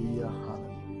 Hallelujah. Hallelujah.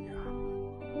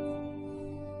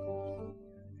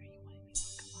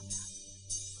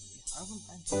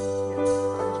 I just want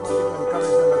to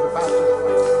encourage them as a pastor.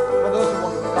 For those who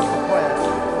want to come to prayer.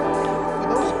 For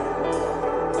those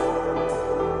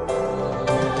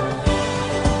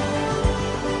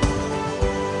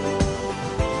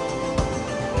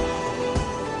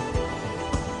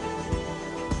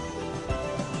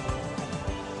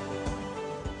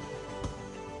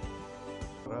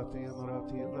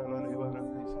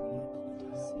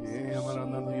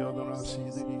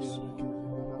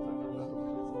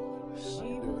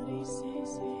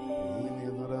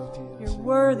You're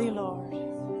worthy, Lord.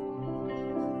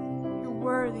 You're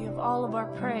worthy of all of our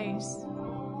praise.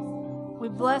 We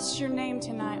bless your name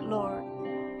tonight, Lord.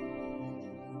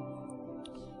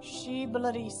 If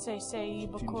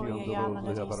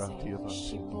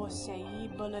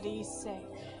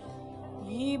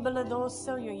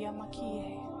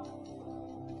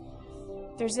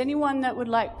there's anyone that would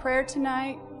like prayer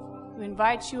tonight, we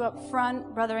invite you up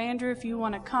front. Brother Andrew, if you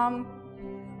want to come,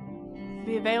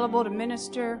 be available to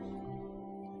minister.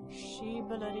 If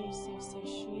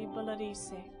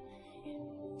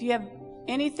you have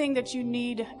anything that you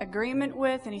need agreement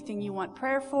with, anything you want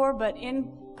prayer for, but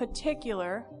in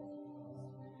particular,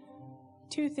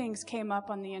 two things came up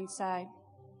on the inside.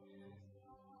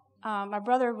 My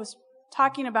brother was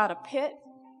talking about a pit,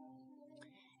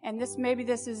 and maybe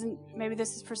this is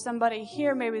for somebody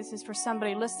here, maybe this is for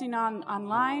somebody listening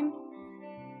online,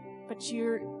 but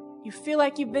you feel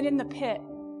like you've been in the pit.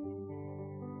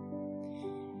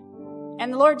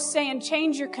 And the Lord's saying,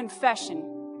 change your confession.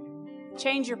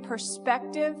 Change your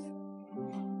perspective.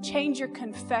 Change your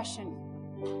confession.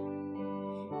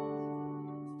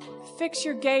 Fix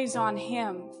your gaze on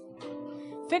Him.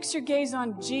 Fix your gaze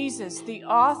on Jesus, the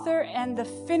author and the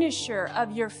finisher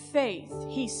of your faith.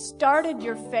 He started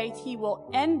your faith. He will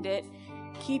end it.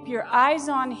 Keep your eyes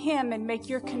on Him and make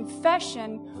your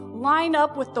confession line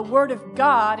up with the Word of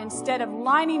God instead of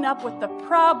lining up with the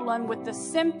problem, with the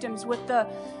symptoms, with the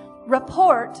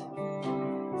report.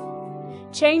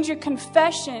 Change your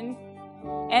confession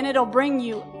and it'll bring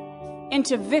you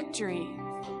into victory,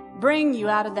 bring you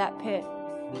out of that pit.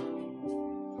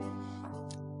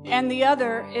 And the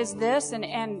other is this,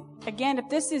 and again, if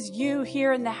this is you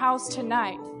here in the house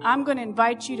tonight, I'm going to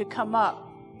invite you to come up,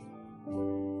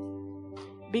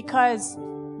 because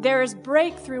there is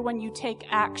breakthrough when you take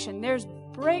action. There's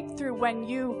breakthrough when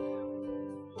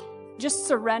you just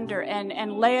surrender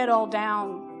and lay it all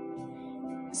down.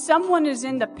 someone is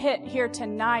in the pit here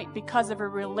tonight because of a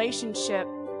relationship,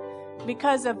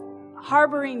 because of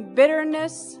harboring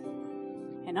bitterness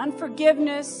and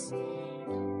unforgiveness,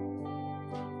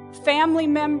 family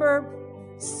member,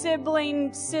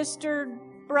 sibling, sister,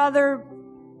 brother,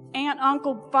 aunt,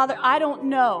 uncle, father, I don't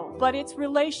know, but it's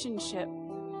relationship.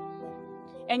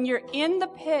 And you're in the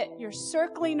pit, you're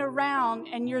circling around,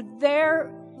 and you're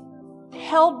there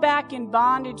held back in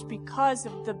bondage because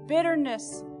of the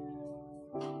bitterness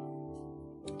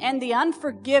and the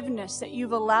unforgiveness that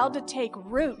you've allowed to take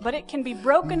root. But it can be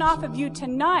broken off of you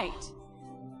tonight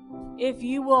if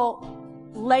you will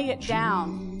lay it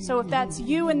down. So if that's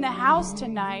you in the house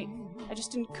tonight, I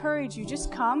just encourage you,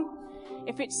 just come.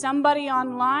 If it's somebody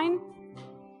online,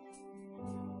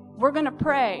 we're going to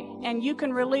pray, and you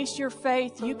can release your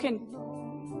faith. You can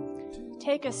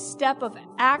take a step of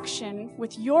action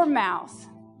with your mouth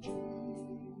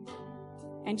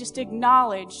and just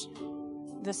acknowledge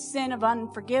the sin of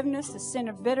unforgiveness, the sin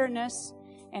of bitterness.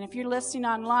 And if you're listening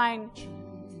online,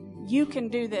 you can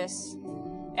do this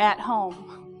at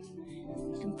home.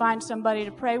 You can find somebody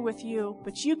to pray with you,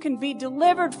 but you can be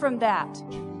delivered from that.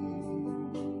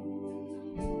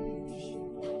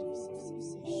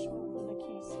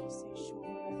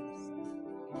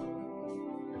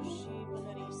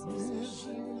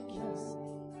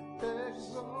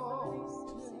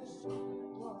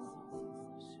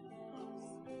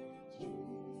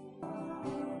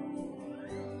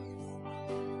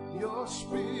 Your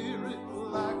spirit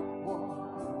like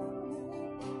water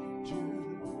to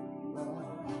my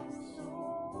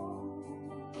soul.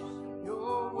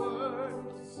 Your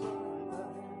words are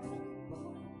light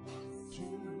to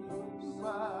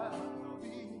my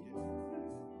feet.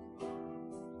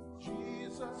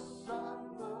 Jesus, I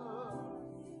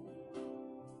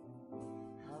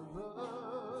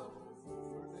love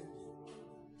your name.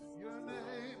 Your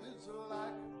name is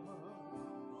like honey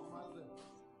on my lips,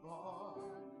 Lord.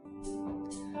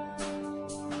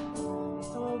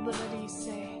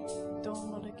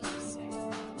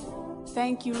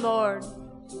 Thank you, Lord.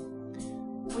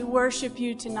 We worship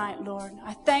you tonight, Lord.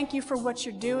 I thank you for what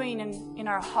you're doing in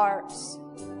our hearts.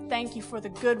 Thank you for the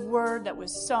good word that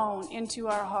was sown into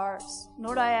our hearts.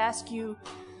 Lord, I ask you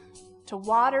to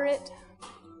water it,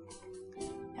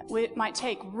 that it might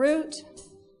take root.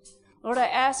 Lord, I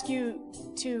ask you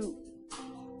to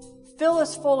fill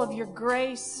us full of your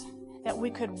grace, that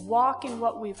we could walk in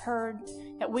what we've heard,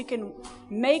 that we can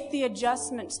make the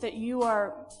adjustments that you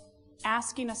are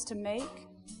asking us to make.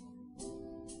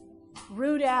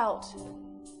 Root out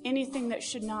anything that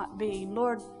should not be.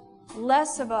 Lord,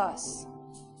 less of us,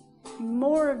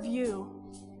 more of you.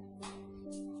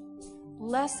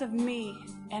 Less of me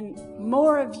and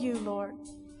more of you, Lord.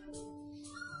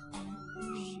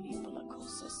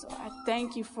 So I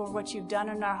thank you for what you've done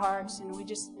in our hearts, and we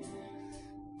just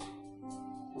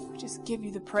give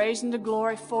you the praise and the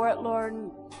glory for it, Lord.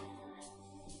 And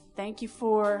thank you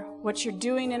for what you're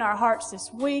doing in our hearts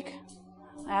this week.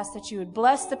 I ask that you would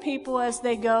bless the people as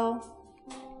they go.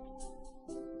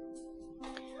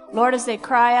 Lord, as they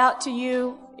cry out to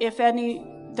you, if any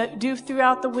that do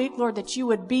throughout the week, Lord, that you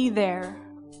would be there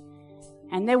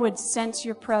and they would sense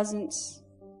your presence.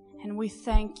 And we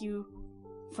thank you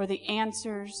for the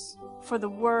answers, for the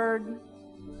word,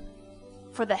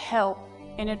 for the help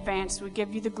in advance. We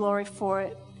give you the glory for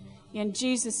it. In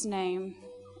Jesus' name,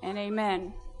 and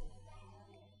amen.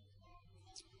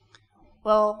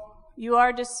 Well, you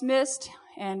are dismissed,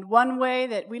 and one way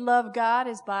that we love God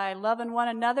is by loving one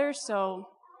another, so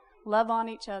love on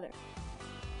each other.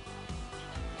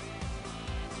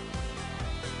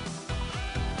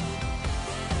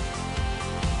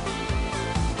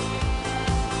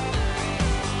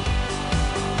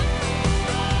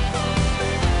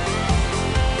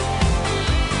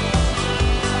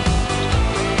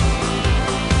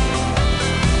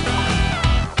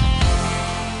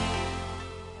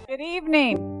 Good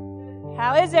evening.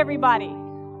 How is everybody?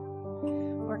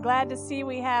 We're glad to see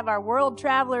we have our world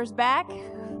travelers back.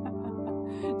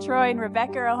 Troy and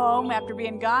Rebecca are home after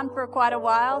being gone for quite a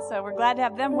while, so we're glad to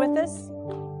have them with us.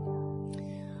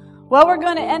 Well, we're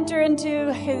going to enter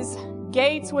into his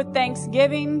gates with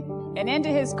thanksgiving and into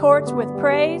his courts with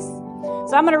praise.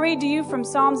 So I'm going to read to you from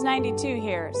Psalms 92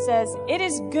 here. It says, "It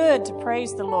is good to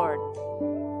praise the Lord."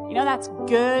 You know, that's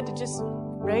good to just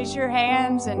raise your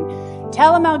hands and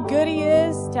tell him how good he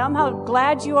is. Tell him how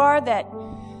glad you are that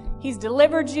he's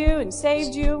delivered you and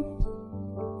saved you.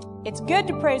 It's good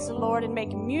to praise the Lord and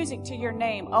make music to your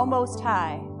name, O Most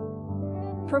High,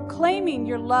 proclaiming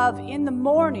your love in the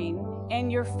morning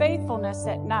and your faithfulness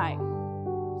at night.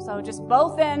 So just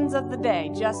both ends of the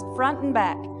day, just front and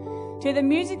back. to the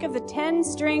music of the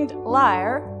 10-stringed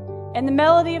lyre and the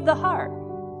melody of the harp.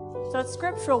 So it's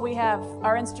scriptural. We have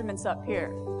our instruments up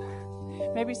here.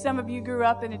 Maybe some of you grew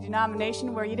up in a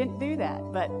denomination where you didn't do that,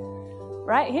 but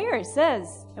right here it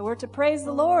says that we're to praise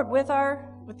the Lord with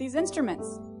these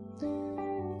instruments.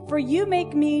 For you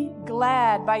make me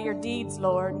glad by your deeds,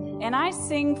 Lord, and I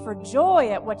sing for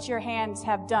joy at what your hands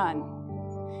have done.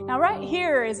 Now right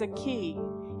here is a key.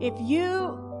 If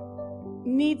you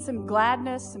need some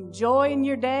gladness, some joy in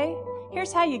your day,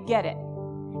 here's how you get it.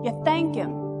 You thank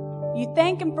Him. You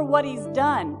thank Him for what He's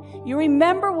done. You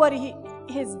remember what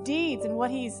His deeds and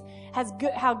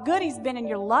how good He's been in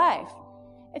your life.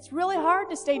 It's really hard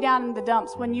to stay down in the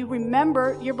dumps when you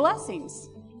remember your blessings.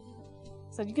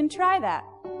 So you can try that.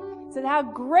 So how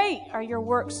great are your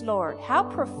works, Lord? How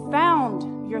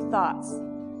profound your thoughts.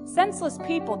 Senseless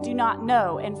people do not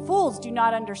know, and fools do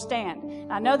not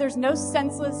understand. I know there's no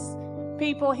senseless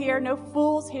people here, no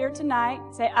fools here tonight.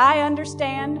 Say, I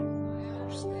understand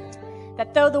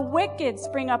that though the wicked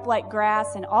spring up like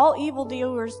grass and all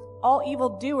evildoers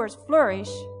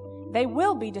flourish, they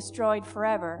will be destroyed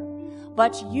forever.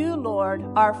 But you, Lord,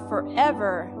 are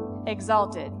forever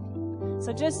exalted.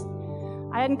 So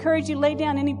I encourage you, lay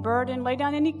down any burden, lay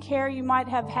down any care you might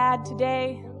have had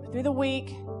today, through the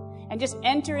week, and just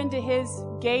enter into His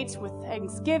gates with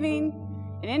thanksgiving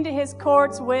and into His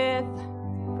courts with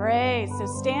praise. So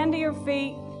stand to your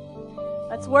feet.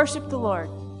 Let's worship the Lord.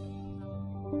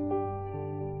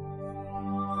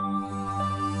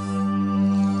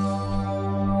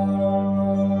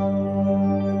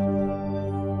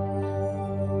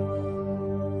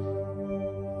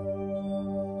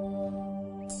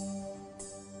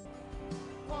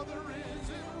 For the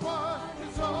risen one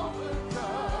is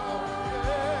overcome. Hey,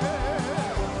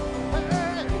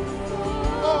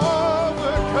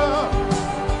 overcome.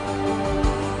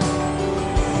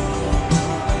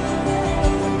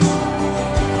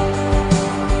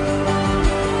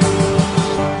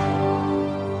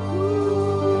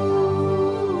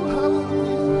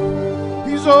 Hallelujah.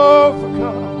 He's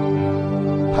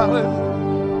overcome. Hallelujah.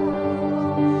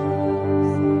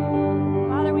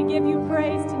 Father, we give you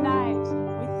praise tonight.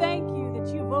 We thank you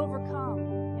that you've overcome.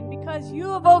 And because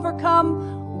you have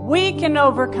overcome, we can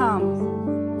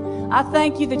overcome. I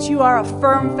thank you that you are a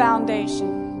firm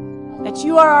foundation, that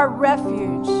you are our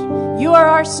refuge, you are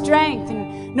our strength.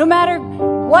 And no matter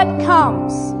what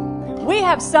comes, we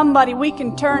have somebody we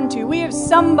can turn to. We have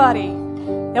somebody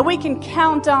that we can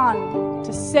count on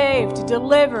to save, to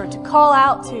deliver, to call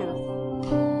out to.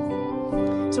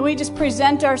 So we just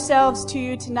present ourselves to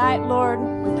you tonight, Lord.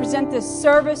 We present this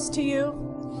service to you.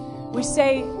 We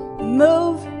say,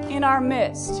 move in our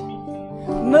midst.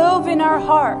 Move in our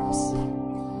hearts.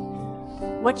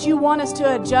 What you want us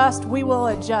to adjust, we will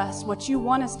adjust. What you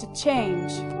want us to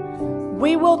change,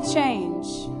 we will change.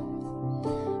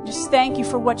 Just thank you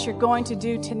for what you're going to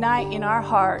do tonight in our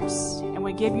hearts. And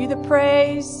we give you the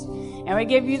praise and we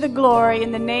give you the glory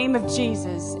in the name of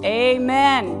Jesus.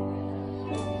 Amen.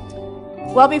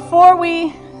 Well, before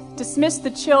we dismiss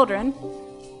the children,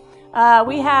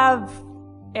 we have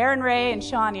Aaron Ray and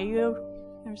Shawnee.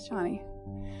 There's Shawnee.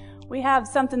 We have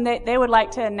something that they would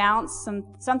like to announce,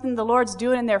 something the Lord's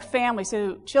doing in their family.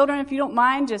 So children, if you don't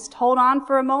mind, just hold on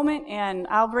for a moment and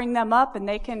I'll bring them up and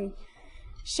they can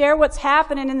share what's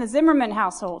happening in the Zimmerman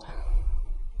household.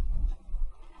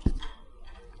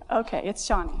 Okay, it's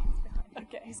Shawnee.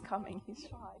 Okay, he's coming. He's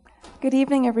shy. Good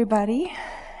evening, everybody.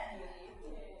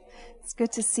 It's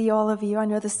good to see all of you. I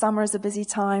know the summer is a busy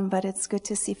time, but it's good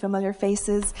to see familiar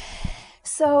faces.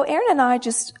 So Aaron and I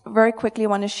just very quickly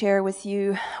want to share with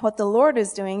you what the Lord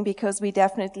is doing, because we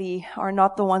definitely are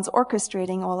not the ones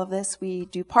orchestrating all of this. We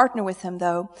do partner with Him,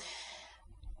 though.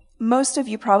 Most of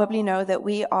you probably know that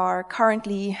we are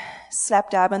currently slap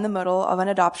dab in the middle of an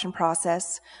adoption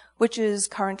process, which is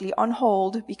currently on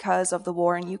hold because of the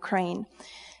war in Ukraine.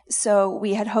 So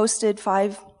we had hosted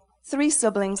three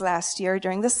siblings last year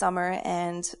during the summer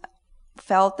and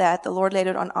felt that the Lord laid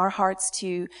it on our hearts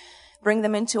to bring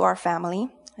them into our family.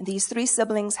 And these three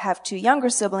siblings have two younger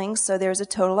siblings, so there's a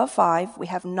total of 5. We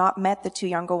have not met the 2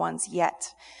 younger ones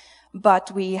yet,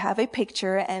 but we have a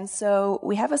picture, and so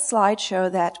we have a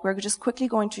slideshow that we're just quickly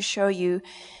going to show you,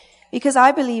 because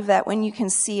I believe that when you can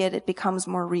see it, it becomes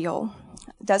more real.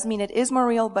 It doesn't mean it is more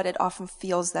real, but it often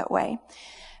feels that way.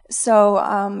 So,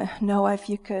 Noah, if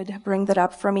you could bring that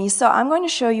up for me. So I'm going to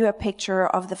show you a picture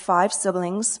of the 5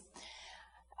 siblings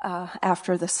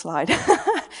after the slide.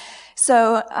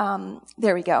 So,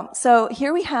 there we go. So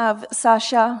here we have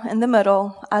Sasha in the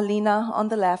middle, Alina on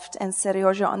the left, and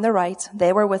Sergio on the right.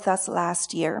 They were with us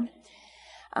last year.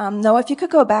 Noah, if you could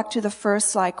go back to the first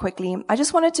slide quickly. I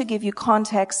just wanted to give you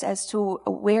context as to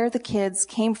where the kids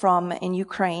came from in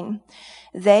Ukraine.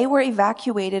 They were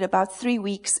evacuated about 3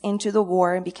 weeks into the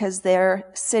war because their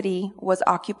city was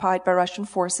occupied by Russian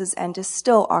forces and is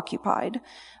still occupied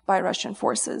by Russian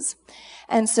forces.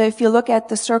 And so if you look at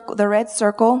the circle, the red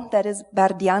circle, that is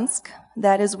Berdyansk,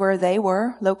 that is where they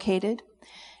were located.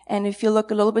 And if you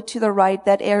look a little bit to the right,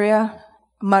 that area,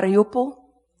 Mariupol,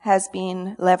 has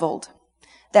been leveled.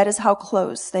 That is how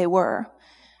close they were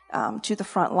to the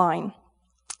front line.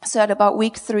 So at about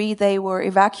week 3, they were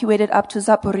evacuated up to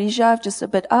Zaporizhia, just a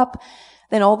bit up,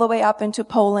 then all the way up into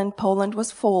Poland. Poland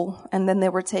was full, and then they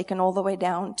were taken all the way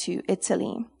down to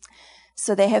Italy.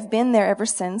 So they have been there ever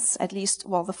since, at least,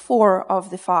 well, the 4 of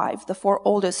the 5. The 4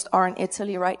 oldest are in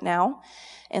Italy right now,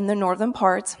 in the northern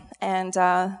part, and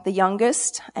the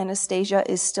youngest, Anastasia,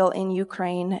 is still in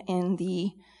Ukraine in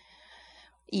the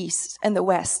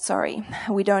west, sorry.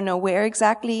 We don't know where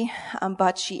exactly,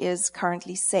 but she is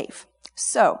currently safe.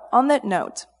 So, on that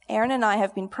note, Aaron and I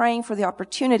have been praying for the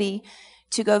opportunity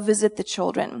to go visit the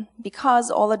children. Because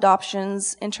all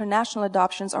adoptions, international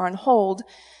adoptions, are on hold,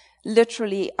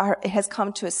 literally it has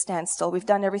come to a standstill. We've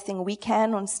done everything we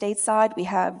can on stateside. We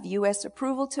have U.S.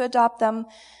 approval to adopt them,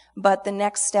 but the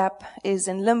next step is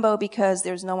in limbo because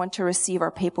there's no one to receive our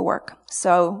paperwork.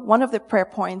 So one of the prayer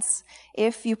points,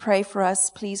 if you pray for us,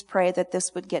 please pray that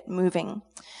this would get moving.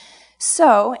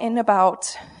 So in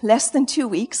about less than 2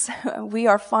 weeks, we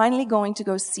are finally going to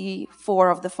go see 4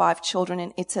 of the 5 children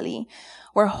in Italy.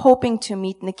 We're hoping to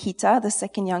meet Nikita, the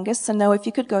second youngest. So now if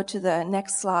you could go to the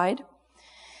next slide.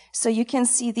 So you can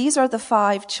see these are the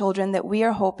 5 children that we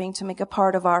are hoping to make a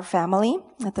part of our family.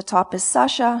 At the top is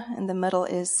Sasha, in the middle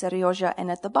is Seryozha,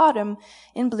 and at the bottom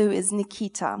in blue is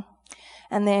Nikita.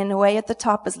 And then way at the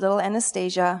top is little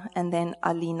Anastasia, and then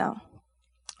Alina.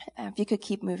 If you could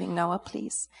keep moving, Noah,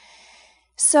 please.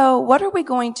 So what are we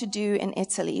going to do in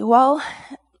Italy? Well,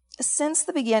 since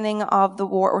the beginning of the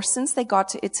war, or since they got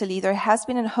to Italy, there has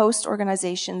been a host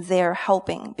organization there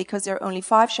helping, because there are only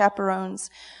 5 chaperones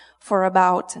for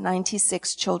about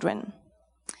 96 children.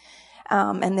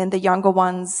 And then the younger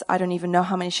ones, I don't even know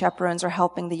how many chaperones are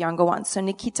helping the younger ones. So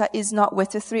Nikita is not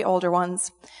with the 3 older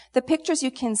ones. The pictures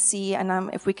you can see, and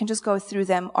if we can just go through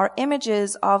them, are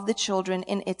images of the children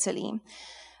in Italy.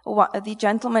 The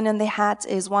gentleman in the hat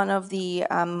is one of the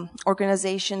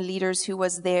organization leaders who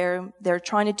was there. They're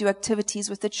trying to do activities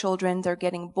with the children. They're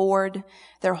getting bored.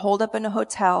 They're holed up in a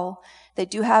hotel. They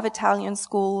do have Italian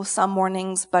school some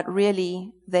mornings, but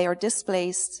really they are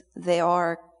displaced. They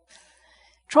are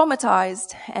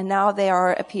traumatized, and now they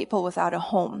are a people without a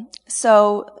home.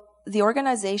 So the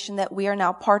organization that we are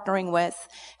now partnering with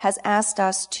has asked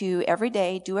us to every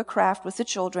day do a craft with the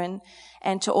children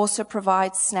and to also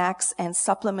provide snacks and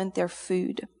supplement their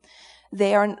food.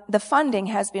 The funding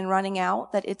has been running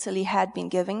out that Italy had been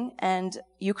giving, and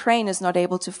Ukraine is not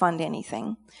able to fund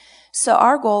anything. So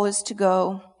our goal is to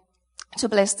go to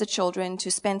bless the children,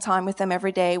 to spend time with them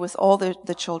every day with all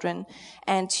the children,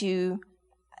 and to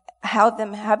have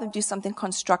them do something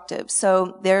constructive.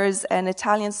 So there is an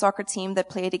Italian soccer team that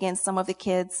played against some of the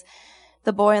kids.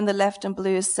 The boy on the left in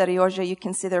blue is Seryozha. You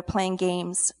can see they're playing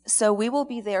games. So we will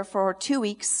be there for 2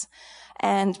 weeks,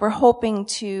 and we're hoping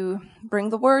to bring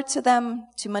the word to them,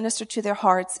 to minister to their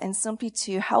hearts, and simply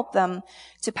to help them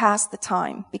to pass the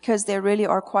time, because they really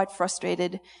are quite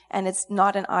frustrated, and it's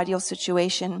not an ideal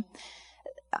situation.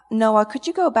 Noah, could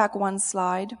you go back 1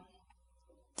 slide?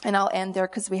 And I'll end there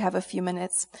because we have a few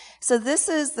minutes. So this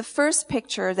is the first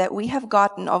picture that we have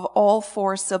gotten of all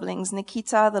 4 siblings.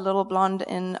 Nikita, the little blonde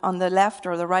on the left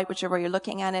or the right, whichever you're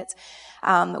looking at it.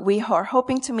 We are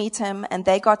hoping to meet him, and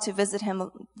they got to visit him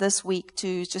this week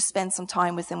to just spend some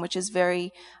time with him, which is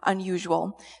very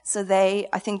unusual. So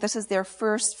I think this is their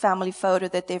first family photo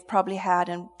that they've probably had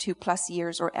in 2+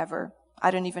 years or ever. I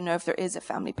don't even know if there is a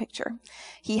family picture.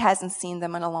 He hasn't seen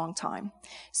them in a long time.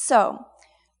 So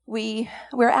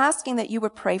we're asking that you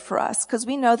would pray for us, because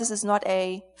we know this is not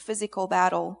a physical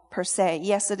battle per se.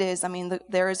 Yes, it is. I mean,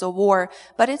 there is a war,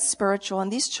 but it's spiritual, and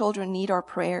these children need our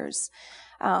prayers.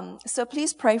 So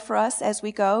please pray for us as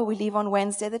we go. We leave on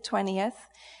Wednesday the 20th,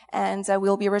 and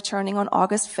we'll be returning on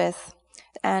August 5th.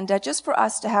 And just for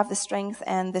us to have the strength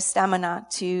and the stamina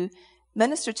to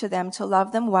minister to them, to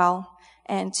love them well,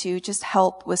 and to just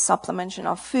help with supplementation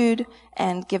of food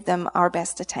and give them our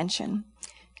best attention.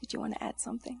 Did you want to add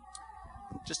something?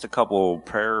 Just a couple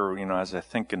prayer,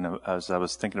 as I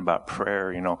was thinking about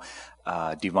prayer,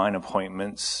 divine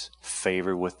appointments,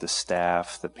 favor with the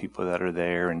staff, the people that are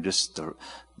there, and just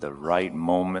the right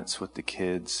moments with the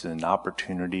kids and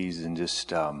opportunities, and just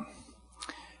to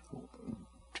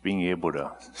to being able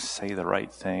to say the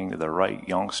right thing to the right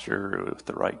youngster at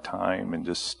the right time, and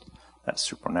just that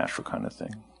supernatural kind of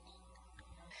thing.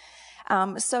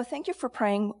 So thank you for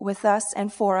praying with us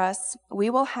and for us. We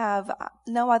will have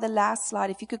the last slide,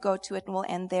 if you could go to it, and we'll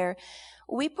end there.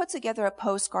 We put together a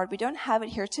postcard. We don't have it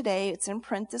here today. It's in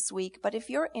print this week. But if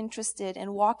you're interested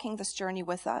in walking this journey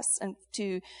with us, and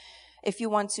if you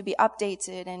want to be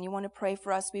updated and you want to pray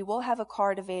for us, we will have a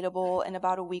card available in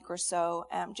about a week or so,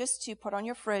 just to put on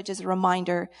your fridge as a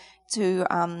reminder to,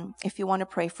 if you want to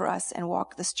pray for us and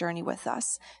walk this journey with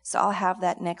us. So I'll have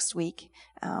that next week.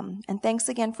 And thanks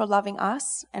again for loving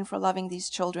us and for loving these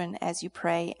children as you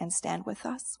pray and stand with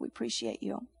us. We appreciate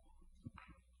you.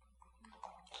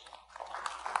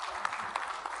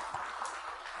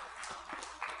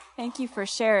 Thank you for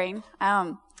sharing.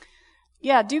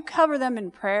 Do cover them in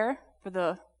prayer for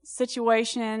the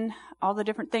situation, all the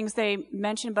different things they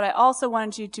mentioned, but I also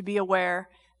wanted you to be aware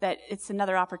that it's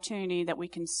another opportunity that we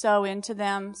can sow into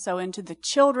them, sow into the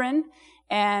children,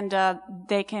 and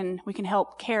we can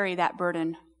help carry that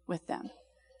burden with them.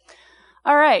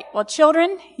 All right, well,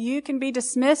 children, you can be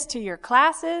dismissed to your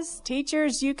classes.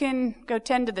 Teachers, you can go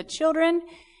tend to the children.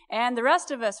 And the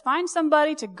rest of us, find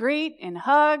somebody to greet and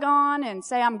hug on and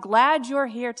say, I'm glad you're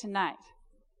here tonight.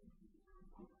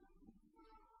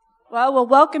 Well, we'll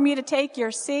welcome you to take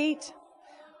your seat.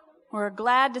 We're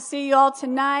glad to see you all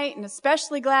tonight, and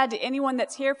especially glad to anyone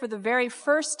that's here for the very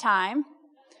first time.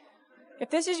 If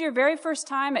this is your very first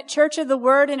time at Church of the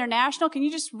Word International, can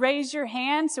you just raise your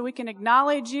hand so we can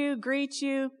acknowledge you, greet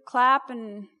you, clap,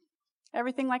 and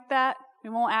everything like that? We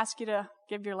won't ask you to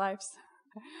give your lives.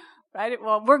 Right?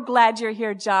 Well, we're glad you're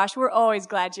here, Josh. We're always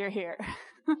glad you're here.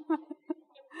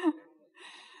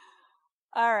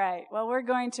 All right. Well, we're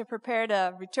going to prepare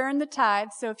to return the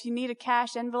tithes. So if you need a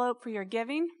cash envelope for your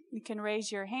giving, you can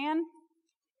raise your hand,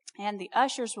 and the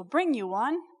ushers will bring you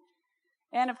one.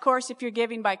 And of course, if you're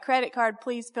giving by credit card,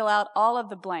 please fill out all of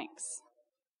the blanks.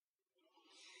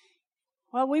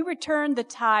 Well, we return the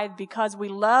tithe because we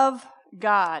love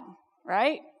God,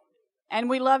 right? And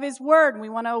we love His Word, and we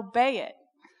want to obey it.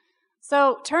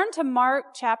 So turn to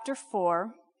Mark chapter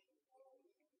 4.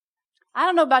 I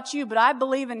don't know about you, but I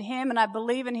believe in Him, and I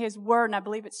believe in His Word, and I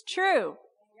believe it's true.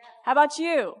 How about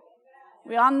you?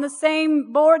 We on the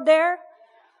same board there?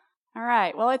 All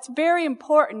right. Well, it's very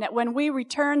important that when we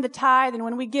return the tithe and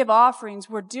when we give offerings,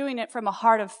 we're doing it from a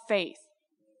heart of faith.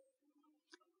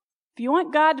 If you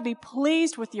want God to be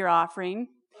pleased with your offering,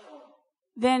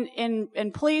 then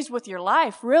and pleased with your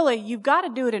life, really, you've got to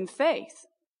do it in faith.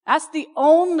 That's the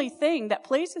only thing that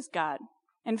pleases God.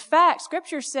 In fact,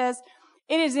 Scripture says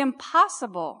it is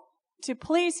impossible to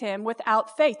please Him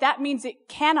without faith. That means it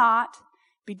cannot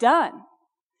be done.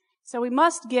 So we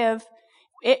must give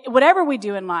whatever we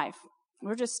do in life.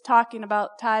 We're just talking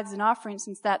about tithes and offerings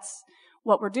since that's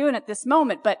what we're doing at this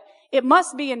moment, but it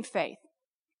must be in faith.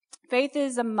 Faith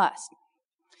is a must.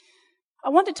 I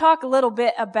want to talk a little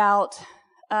bit about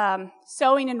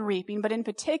sowing and reaping, but in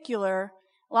particular,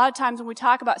 a lot of times when we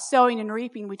talk about sowing and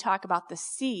reaping, we talk about the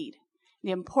seed,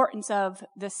 the importance of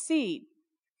the seed.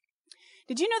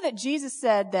 Did you know that Jesus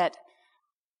said that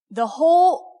the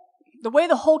way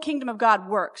the whole kingdom of God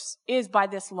works is by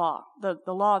this law, the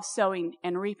law of sowing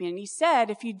and reaping? And He said,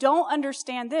 if you don't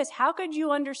understand this, how could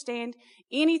you understand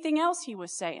anything else He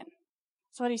was saying?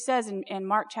 That's what He says in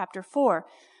Mark chapter 4,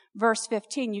 verse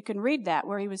 15. You can read that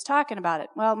where He was talking about it.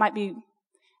 Well, it might be,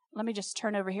 let me just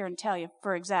turn over here and tell you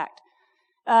for exact.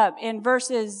 In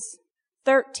verses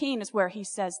 13 is where He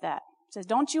says that. He says,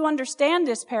 don't you understand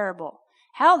this parable?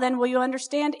 How then will you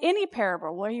understand any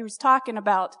parable? Well, He was talking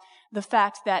about the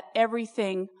fact that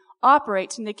everything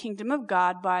operates in the kingdom of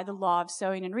God by the law of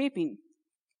sowing and reaping.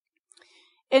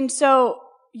 And so,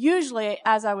 usually,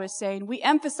 as I was saying, we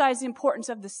emphasize the importance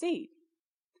of the seed.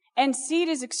 And seed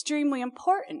is extremely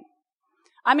important.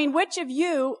 I mean, which of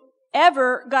you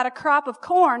ever got a crop of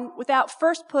corn without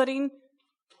first putting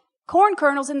corn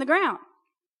kernels in the ground?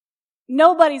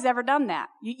 Nobody's ever done that.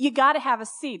 You got to have a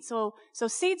seed. So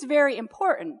seed's very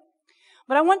important.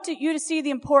 But I want you to see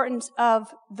the importance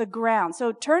of the ground.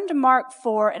 So turn to Mark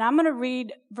 4, and I'm going to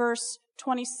read verse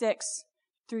 26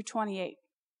 through 28.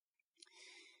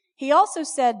 He also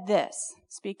said this,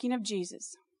 speaking of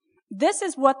Jesus, this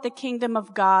is what the kingdom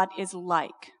of God is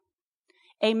like.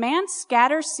 A man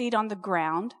scatters seed on the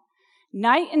ground.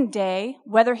 Night and day,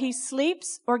 whether he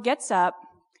sleeps or gets up,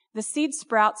 the seed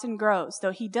sprouts and grows,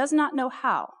 though he does not know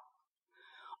how.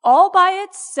 All by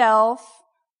itself,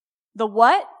 the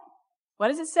what? What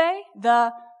does it say?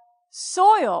 The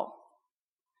soil.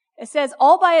 It says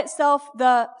all by itself,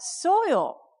 the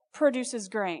soil produces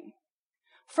grain.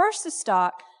 First the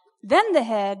stalk, then the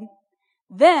head,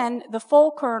 then the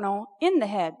full kernel in the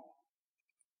head.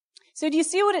 So do you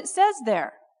see what it says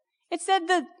there? It said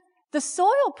the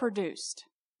soil produced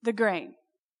the grain.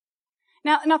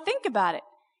 Now think about it.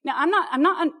 Now I'm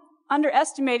not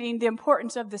underestimating the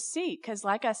importance of the seed, because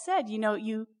like I said,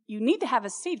 you need to have a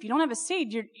seed. If you don't have a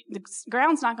seed, the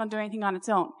ground's not going to do anything on its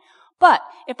own. But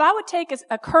if I would take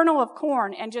a kernel of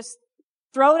corn and just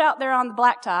throw it out there on the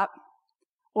blacktop,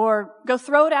 or go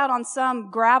throw it out on some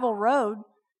gravel road,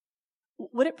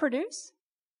 would it produce?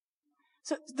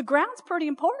 So the ground's pretty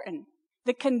important.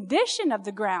 The condition of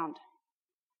the ground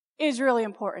is really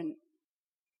important.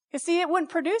 You see, it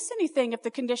wouldn't produce anything if the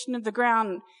condition of the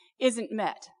ground isn't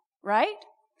met, right?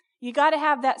 You got to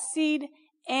have that seed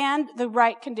and the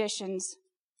right conditions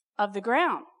of the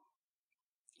ground.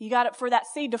 You got it for that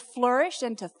seed to flourish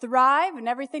and to thrive and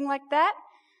everything like that.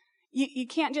 You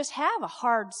can't just have a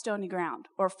hard, stony ground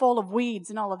or full of weeds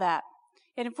and all of that.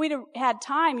 And if we'd had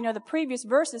time, the previous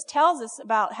verses tells us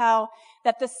about how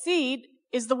that the seed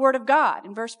is the word of God.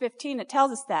 In verse 15, it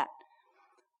tells us that.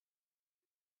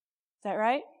 Is that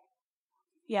right?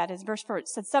 Yeah, it is. Verse 4. It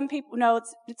said some people, no,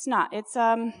 it's not. It's,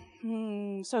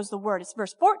 sows the word. It's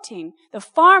verse 14. The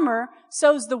farmer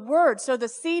sows the word. So the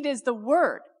seed is the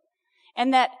word.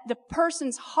 And that the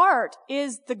person's heart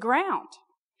is the ground.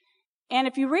 And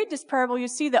if you read this parable, you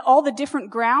see that all the different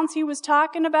grounds he was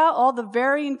talking about, all the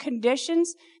varying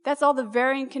conditions, that's all the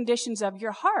varying conditions of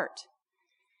your heart.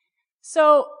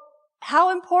 So how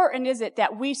important is it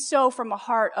that we sow from a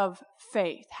heart of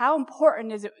faith? How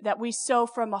important is it that we sow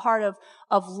from a heart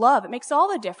of love? It makes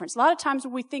all the difference. A lot of times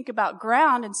when we think about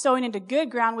ground and sowing into good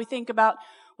ground, we think about,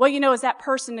 is that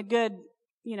person a good,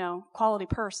 quality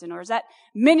person? Or is that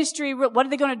ministry, what are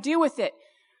they going to do with it?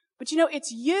 But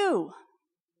it's you.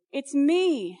 It's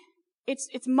me.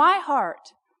 It's my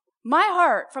heart. My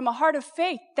heart from a heart of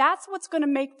faith. That's what's going to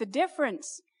make the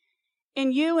difference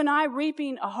in you and I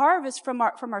reaping a harvest from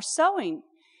our sowing.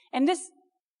 And this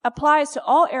applies to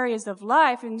all areas of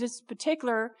life. In this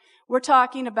particular, we're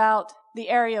talking about the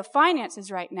area of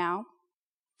finances right now.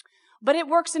 But it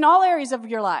works in all areas of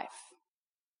your life.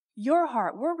 Your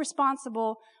heart. We're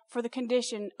responsible for the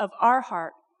condition of our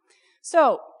heart.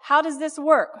 So, how does this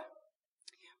work?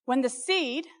 When the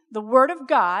seed, the word of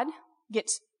God,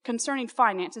 gets concerning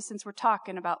finances, since we're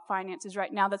talking about finances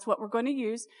right now, that's what we're going to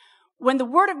use. When the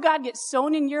word of God gets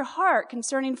sown in your heart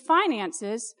concerning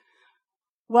finances,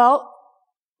 well,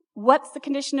 what's the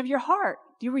condition of your heart?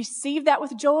 Do you receive that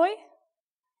with joy?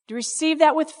 Do you receive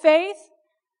that with faith?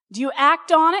 Do you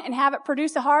act on it and have it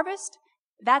produce a harvest?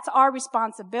 That's our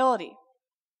responsibility.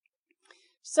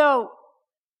 So,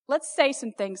 let's say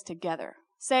some things together.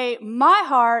 Say, my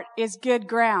heart is good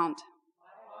ground.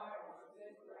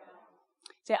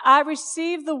 Say, I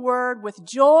receive the word with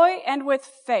joy and with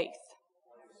faith.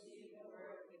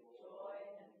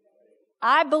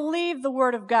 I believe the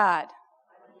word of God.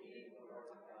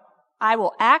 I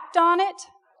will act on it,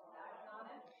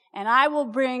 and I will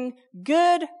bring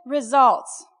good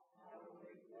results.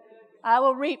 I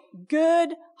will reap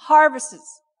good harvests.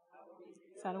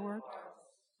 Is that a word?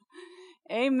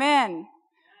 Amen.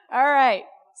 All right.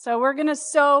 So we're going to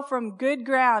sow from good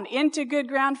ground, into good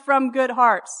ground, from good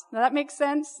hearts. Now that makes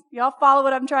sense? Y'all follow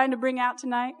what I'm trying to bring out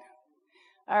tonight?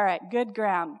 All right. Good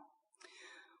ground.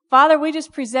 Father, we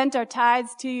just present our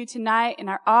tithes to you tonight and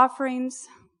our offerings.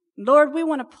 Lord, we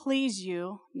want to please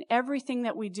you in everything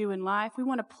that we do in life. We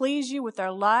want to please you with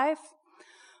our life.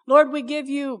 Lord, we give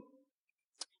you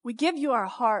our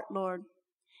heart, Lord.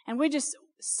 And we just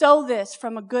sow this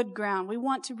from a good ground. We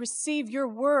want to receive your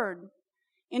word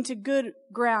into good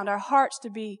ground, our hearts to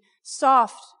be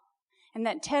soft and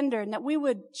that tender, and that we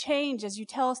would change as you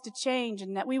tell us to change,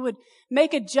 and that we would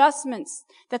make adjustments,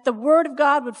 that the word of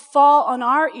God would fall on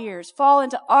our ears, fall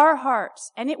into our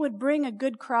hearts, and it would bring a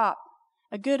good crop,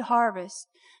 a good harvest.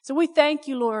 So we thank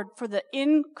you, Lord, for the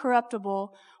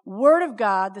incorruptible word of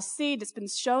God, the seed that's been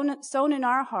sown in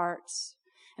our hearts.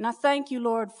 And I thank you,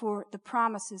 Lord, for the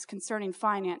promises concerning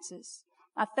finances.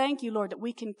 I thank you, Lord, that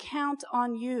we can count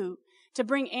on you to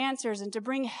bring answers and to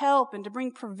bring help and to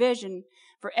bring provision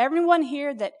for everyone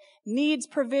here that needs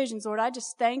provisions. Lord, I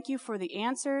just thank you for the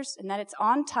answers and that it's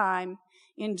on time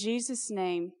in Jesus'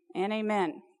 name, and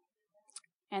amen.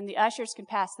 And the ushers can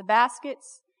pass the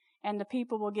baskets and the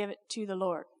people will give it to the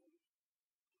Lord.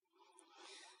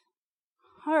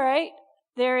 All right.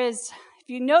 There is, if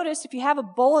you notice, if you have a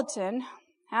bulletin,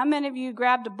 how many of you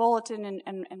grabbed a bulletin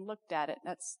and looked at it?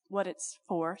 That's what it's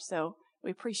for. So we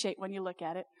appreciate when you look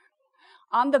at it.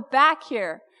 On the back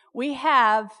here, we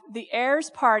have the heirs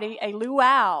party, a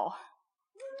luau.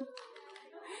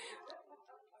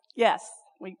 Yes,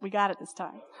 we got it this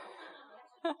time.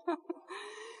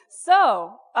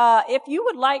 So, if you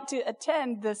would like to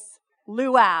attend this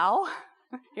luau,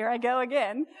 here I go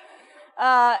again,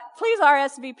 please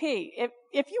RSVP.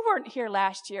 If you weren't here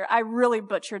last year, I really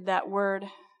butchered that word.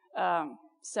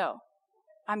 So,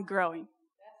 I'm growing.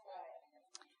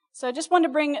 So I just wanted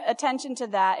to bring attention to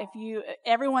that.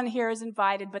 Everyone here is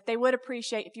invited, but they would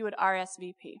appreciate if you would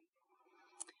RSVP.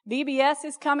 VBS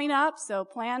is coming up, so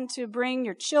plan to bring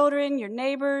your children, your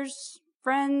neighbors,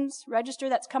 friends, register.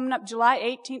 That's coming up July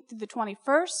 18th through the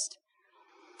 21st.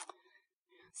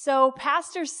 So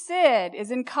Pastor Sid is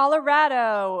in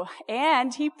Colorado,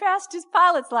 and he passed his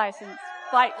pilot's license,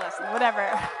 flight lesson, whatever.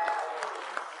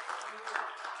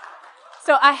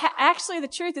 So actually, the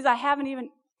truth is I haven't even,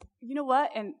 you know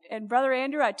what? And Brother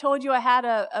Andrew, I told you I had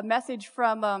a message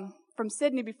from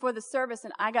Sydney before the service,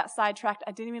 and I got sidetracked.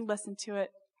 I didn't even listen to it.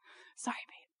 Sorry,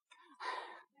 babe.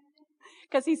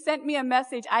 Because he sent me a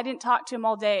message. I didn't talk to him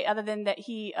all day, other than that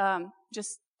he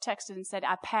just texted and said,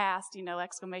 I passed,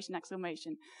 exclamation,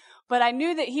 exclamation. But I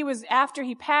knew that after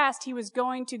he passed, he was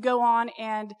going to go on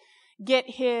and get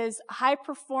his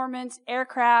high-performance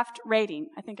aircraft rating.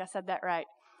 I think I said that right.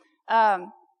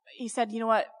 He said, you know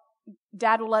what?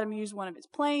 Dad will let him use one of his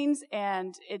planes,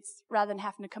 and it's rather than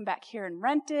having to come back here and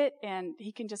rent it, and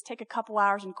he can just take a couple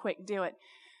hours and quick do it.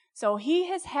 So he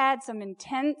has had an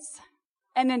intense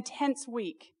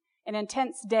week, an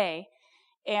intense day,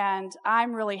 and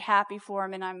I'm really happy for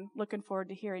him, and I'm looking forward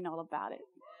to hearing all about it.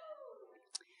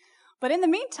 But in the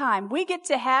meantime, we get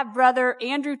to have Brother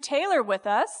Andrew Taylor with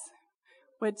us,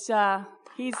 which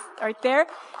he's right there.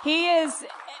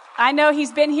 I know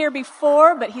he's been here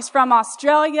before, but he's from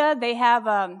Australia. They have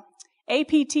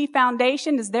APT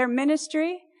Foundation is their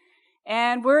ministry.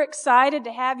 And we're excited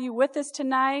to have you with us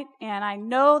tonight. And I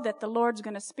know that the Lord's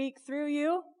going to speak through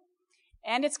you.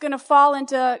 And it's going to fall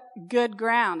into good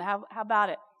ground. How about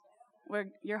it?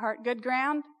 Your heart good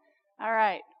ground? All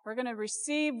right. We're going to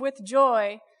receive with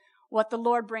joy what the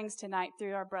Lord brings tonight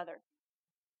through our brother.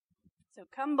 So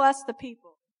come bless the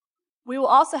people. We will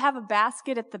also have a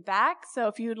basket at the back. So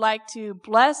if you'd like to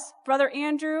bless Brother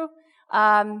Andrew,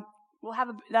 we'll have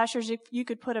the ushers, if you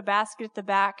could put a basket at the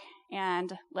back,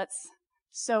 and let's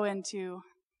sow into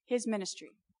his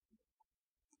ministry.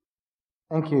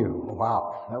 Thank you.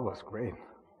 Wow, that was great.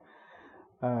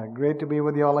 Great to be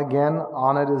with you all again.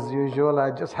 Honored as usual.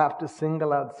 I just have to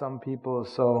single out some people.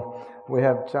 So we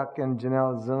have Chuck and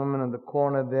Janelle Zimmerman in the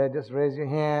corner there. Just raise your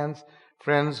hands.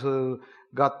 Friends who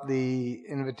got the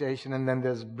invitation. And then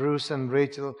there's Bruce and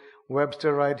Rachel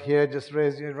Webster right here. Just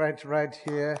raise your right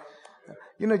here.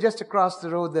 Just across the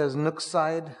road there's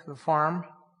Nookside, the farm.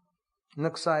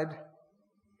 Nookside.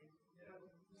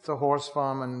 It's a horse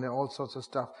farm and all sorts of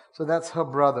stuff. So that's her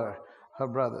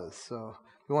brothers. So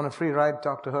if you want a free ride,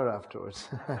 talk to her afterwards.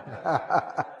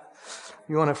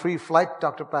 You want a free flight,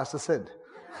 talk to Pastor Sid.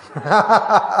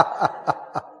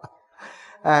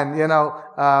 And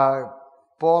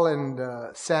Paul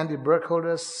and Sandy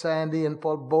Burkholder, Sandy and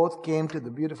Paul both came to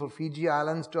the beautiful Fiji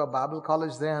Islands to a Bible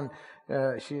college there,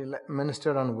 and she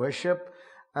ministered on worship.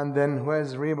 And then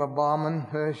where's Reba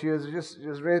Bauman? She was just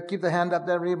keep the hand up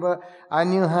there, Reba. I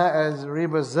knew her as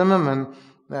Reba Zimmerman.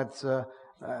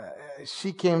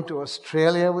 She came to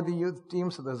Australia with the youth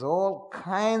team, so there's all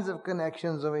kinds of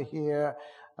connections over here.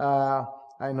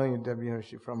 I know you, Debbie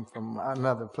Hershey, from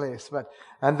another place.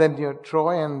 And then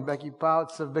Troy and Becky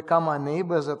Pouts have become our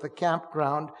neighbors at the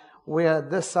campground. We're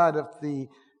this side of the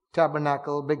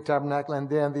tabernacle, big tabernacle, and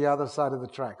they're on the other side of the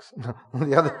tracks.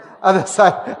 The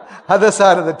other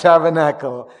side of the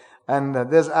tabernacle. And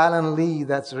there's Alan Lee,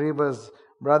 that's Reba's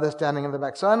brother, standing in the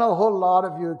back. So I know a whole lot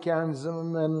of you, Karen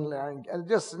Zimmerman, and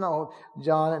just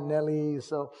John and Nellie.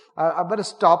 So I better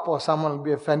stop or someone will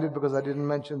be offended because I didn't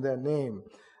mention their name.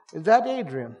 Is that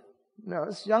Adrian? No,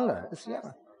 it's younger.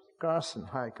 Carson.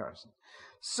 Hi, Carson.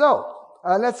 So,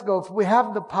 let's go. We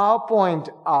have the PowerPoint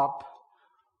up.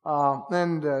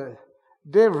 And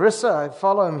Dave Rissa, I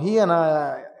follow him. He and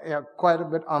I are quite a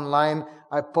bit online.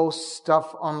 I post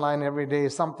stuff online every day,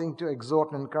 something to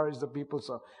exhort and encourage the people.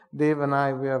 So Dave and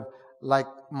I, we have like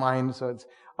minds. So it's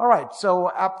all right. So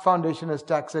App Foundation is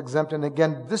tax exempt. And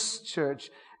again, this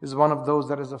church is one of those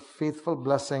that is a faithful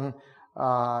blessing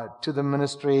to the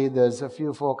ministry. There's a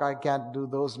few folk, I can't do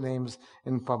those names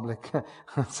in public.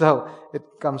 So it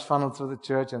comes funneled through the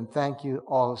church, and thank you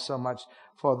all so much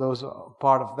for those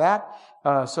part of that.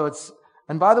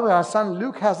 And by the way, our son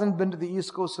Luke hasn't been to the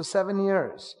East Coast for 7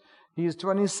 years. He's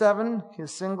 27,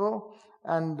 he's single,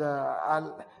 and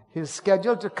he's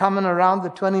scheduled to come in around the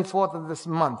 24th of this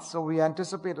month. So we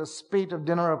anticipate a spate of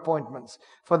dinner appointments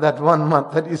for that 1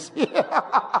 month that he's here.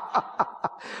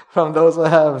 From those who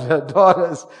have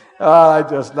daughters, I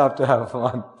just love to have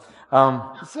fun.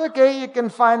 It's okay. You can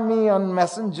find me on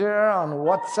Messenger, on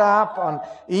WhatsApp, on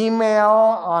email,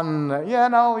 on,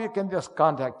 you can just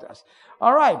contact us.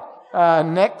 All right.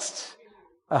 Next.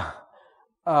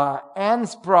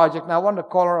 Anne's project. Now, I want to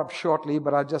call her up shortly,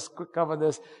 but I'll just cover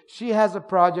this. She has a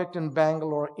project in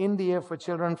Bangalore, India, for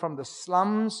children from the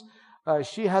slums.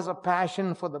 She has a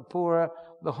passion for the poor,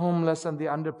 the homeless, and the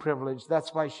underprivileged.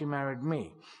 That's why she married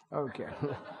me. Okay.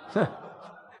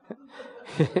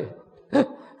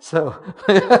 So,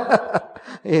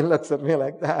 he looks at me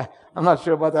like that. I'm not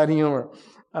sure about that humor.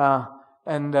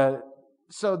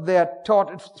 So they're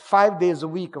taught 5 days a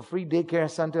week, a free daycare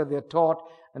center. They're taught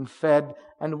and fed,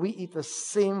 and we eat the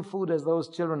same food as those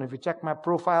children. If you check my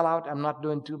profile out, I'm not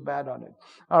doing too bad on it.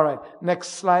 All right,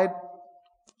 next slide.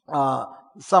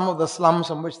 Some of the slums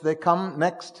from which they come.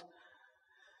 Next.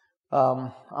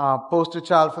 Poster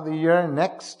child for the year.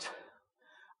 Next.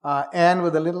 Anne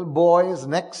with the little boys.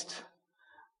 Next.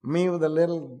 Me with the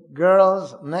little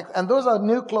girls. Next. And those are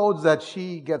new clothes that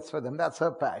she gets for them. That's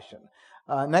her passion.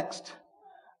 Next.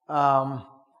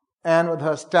 Anne with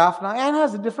her staff. Now, Anne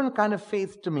has a different kind of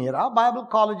faith to me. At our Bible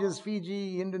colleges,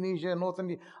 Fiji, Indonesia, North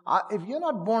India, if you're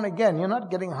not born again, you're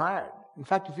not getting hired. In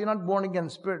fact, if you're not born again,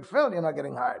 Spirit-filled, you're not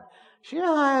getting hired. She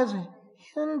hires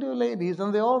Hindu ladies,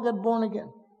 and they all get born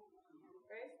again.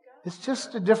 It's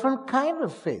just a different kind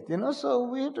of faith, so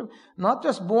we have to, not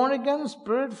just born again,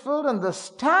 Spirit-filled, and the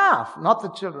staff, not the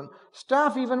children,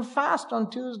 staff even fast on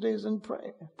Tuesdays and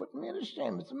pray. Put me to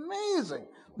shame. It's amazing,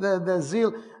 the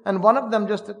zeal. And one of them,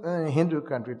 just in a Hindu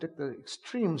country, took the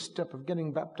extreme step of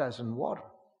getting baptized in water.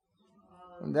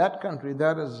 In that country,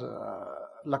 that is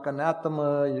like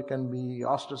anathema. You can be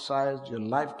ostracized. Your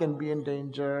life can be in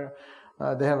danger.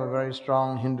 They have a very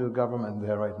strong Hindu government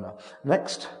there right now.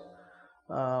 Next.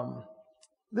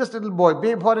 This little boy,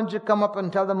 babe, why don't you come up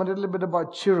and tell them a little bit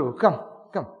about Chiru? Come.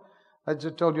 I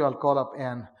just told you I'll call up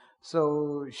Anne.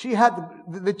 So she had,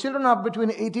 the children are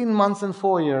between 18 months and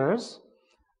 4 years,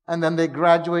 and then they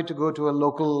graduate to go to a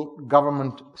local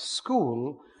government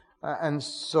school, and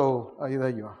so, there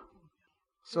you are.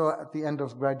 So at the end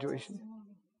of graduation.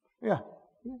 Yeah.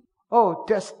 Oh,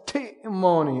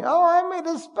 testimony. Oh, I made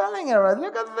a spelling error.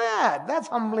 Look at that. That's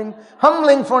humbling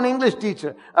for an English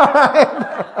teacher. All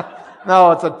right.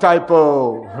 No, it's a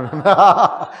typo.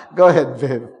 Go ahead,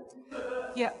 babe.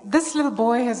 Yeah, this little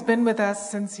boy has been with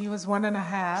us since he was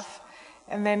 1.5.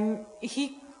 And then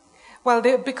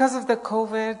because of the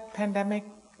COVID pandemic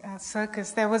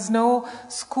circus, there was no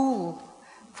school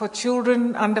for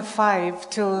children under 5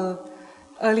 till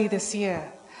early this year.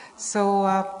 So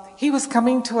he was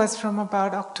coming to us from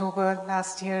about October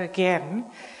last year again,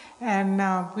 and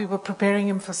we were preparing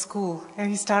him for school. And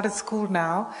he started school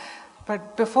now.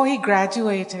 But before he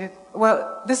graduated,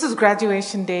 this is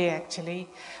graduation day actually,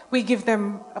 we give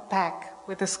them a pack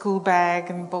with a school bag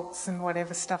and books and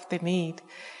whatever stuff they need.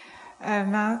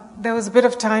 And there was a bit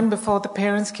of time before the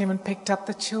parents came and picked up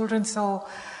the children, so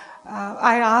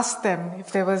I asked them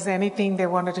if there was anything they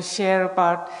wanted to share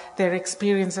about their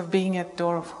experience of being at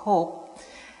Door of Hope.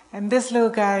 And this little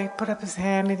guy put up his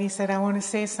hand and he said, I want to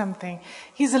say something.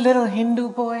 He's a little Hindu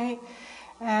boy.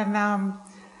 And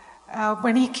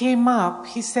when he came up,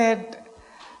 he said,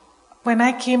 when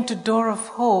I came to Door of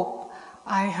Hope,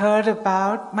 I heard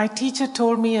my teacher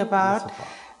told me about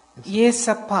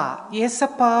Yesapa.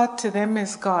 Yesapa to them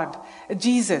is God,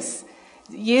 Jesus.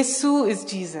 Yesu is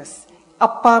Jesus.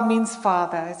 Appa means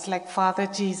Father. It's like Father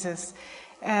Jesus.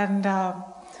 And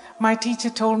my teacher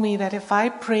told me that if I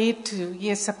prayed to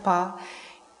Yesapa,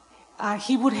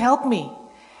 he would help me.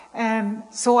 And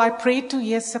so I prayed to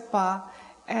Yesapa,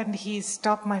 and he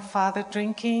stopped my father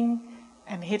drinking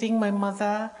and hitting my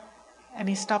mother, and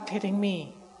he stopped hitting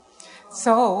me.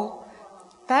 So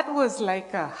that was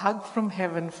like a hug from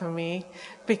heaven for me,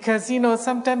 because,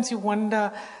 sometimes you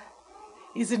wonder,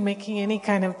 is it making any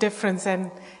kind of difference?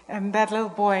 And that little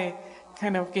boy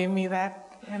kind of gave me that.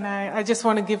 And I just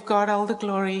want to give God all the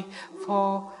glory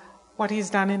for what He's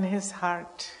done in his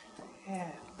heart.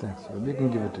 Yeah. Thanks. We can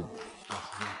give it to you.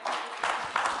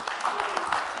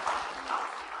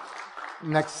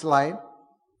 Next slide.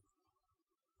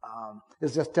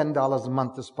 It's just $10 a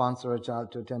month to sponsor a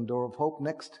child to attend Door of Hope.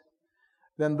 Next.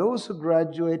 Then those who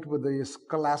graduate with a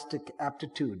scholastic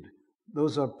aptitude,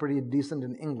 those are pretty decent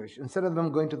in English. Instead of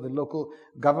them going to the local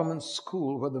government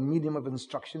school where the medium of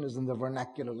instruction is in the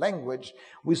vernacular language,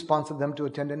 we sponsor them to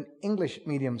attend an English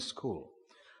medium school.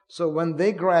 So when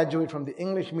they graduate from the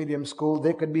English medium school,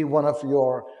 they could be one of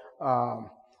your,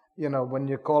 when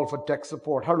you call for tech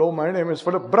support. Hello, my name is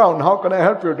Philip Brown. How can I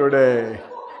help you today?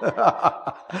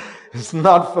 It's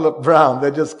not Philip Brown.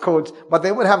 They're just coach, but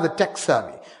they would have the tech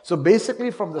savvy. So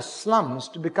basically from the slums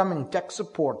to becoming tech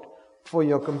support for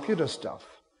your computer stuff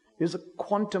is a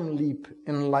quantum leap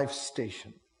in life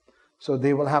station. So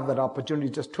they will have that opportunity,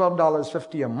 just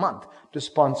 $12.50 a month to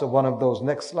sponsor one of those.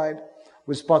 Next slide.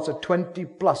 We sponsor 20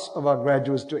 plus of our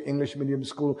graduates to English medium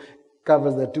school,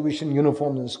 covers their tuition,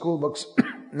 uniforms, and school books.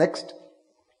 Next.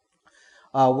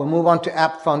 We'll move on to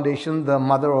Apt Foundation, the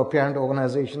mother or parent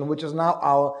organization, which is now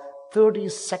our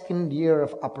 32nd year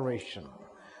of operation.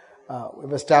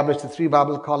 We've established the 3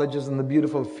 Bible colleges in the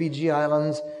beautiful Fiji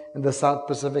Islands in the South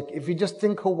Pacific. If you just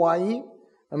think Hawaii,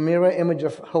 a mirror image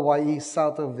of Hawaii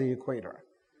south of the equator.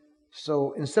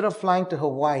 So instead of flying to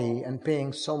Hawaii and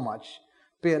paying so much,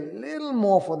 pay a little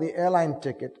more for the airline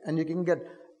ticket and you can get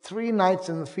 3 nights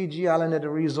in the Fiji Island at a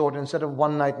resort instead of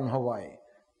 1 night in Hawaii.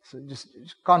 So just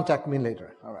contact me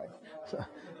later. All right. So,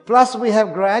 plus we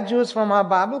have graduates from our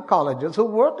Bible colleges who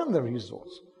work in the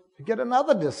resorts. You get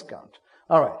another discount.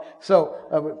 All right.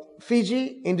 So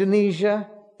Fiji, Indonesia,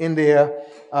 India.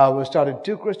 We started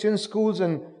 2 Christian schools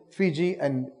in Fiji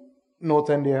and North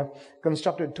India,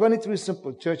 constructed 23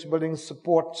 simple church buildings,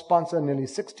 sponsor nearly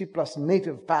 60 plus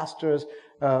native pastors,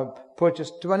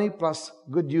 purchased 20 plus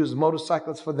good used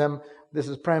motorcycles for them. This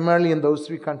is primarily in those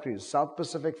 3 countries, South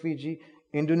Pacific, Fiji,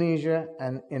 Indonesia,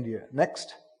 and India.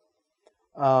 Next.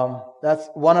 That's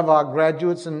one of our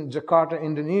graduates in Jakarta,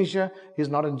 Indonesia. He's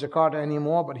not in Jakarta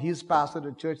anymore, but he's pastored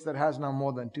a church that has now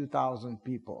more than 2,000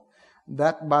 people.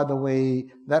 That, by the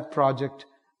way, that project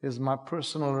is my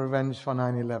personal revenge for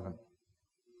 9/11.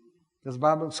 This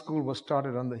Bible school was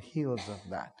started on the heels of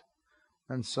that.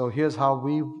 And so here's how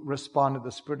we respond to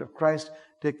the Spirit of Christ,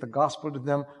 take the gospel to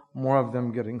them, more of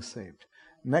them getting saved.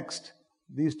 Next,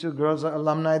 these 2 girls are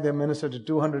alumni. They minister to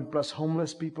 200 plus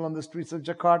homeless people on the streets of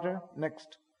Jakarta.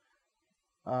 Next.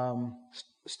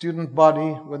 Student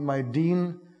body with my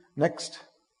dean. Next.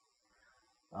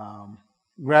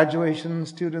 Graduation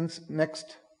students.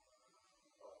 Next.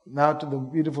 Now to the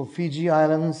beautiful Fiji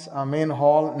Islands, our main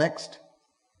hall. Next.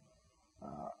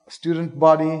 Student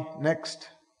body. Next.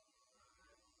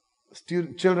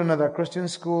 Children at our Christian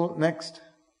school. Next.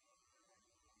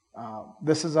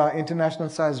 This is our international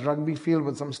sized rugby field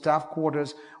with some staff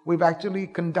quarters. We've actually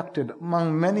conducted,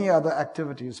 among many other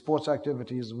activities, sports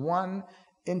activities, 1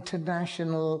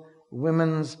 international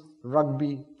women's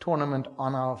rugby tournament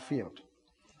on our field.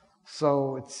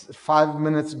 So it's 5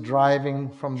 minutes driving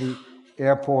from the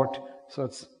airport. So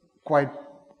it's quite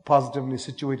positively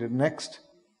situated. Next.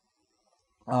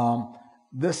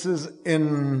 This is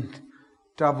in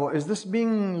Tavo. Is this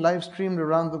being live streamed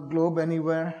around the globe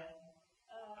anywhere?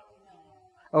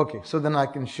 Okay, so then I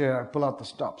can pull out the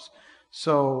stops.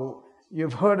 So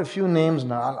you've heard a few names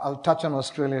now. I'll touch on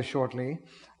Australia shortly,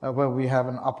 where we have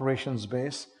an operations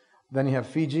base. Then you have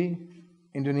Fiji,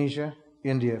 Indonesia,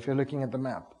 India, if you're looking at the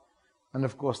map. And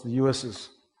of course, the US is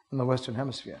in the Western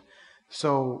Hemisphere.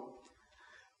 So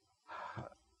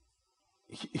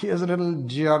here's a little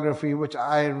geography, which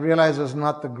I realize is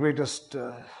not the greatest,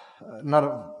 not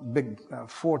a big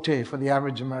forte for the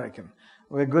average American.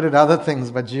 We're good at other things,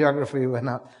 but geography we're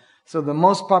not. So the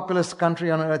most populous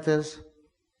country on earth is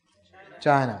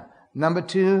China. Number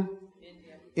 2,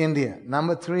 India.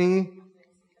 Number 3,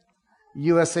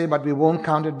 USA, but we won't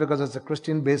count it because it's a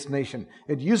Christian-based nation.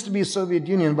 It used to be Soviet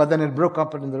Union, but then it broke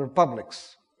up into the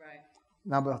republics. Right.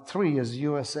 Number 3 is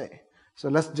USA. So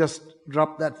let's just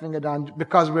drop that finger down.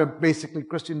 Because we're basically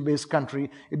Christian-based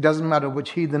country, it doesn't matter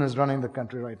which heathen is running the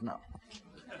country right now.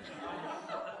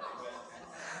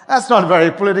 That's not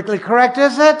very politically correct,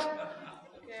 is it?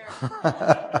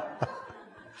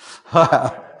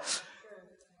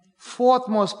 4th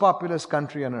most populous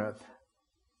country on earth.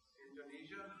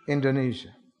 Indonesia.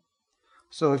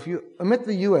 So if you omit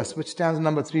the US, which stands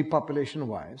number 3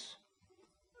 population-wise,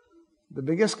 the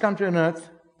biggest country on earth,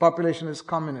 population is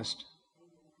communist.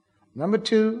 Number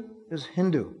 2 is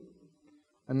Hindu.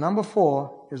 And number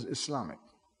 4 is Islamic.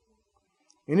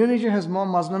 Indonesia has more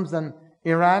Muslims than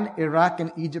Iran, Iraq,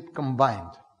 and Egypt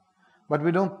combined. But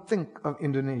we don't think of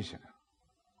Indonesia.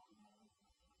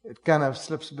 It kind of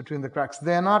slips between the cracks.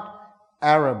 They're not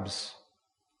Arabs.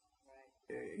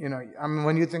 You know, I mean,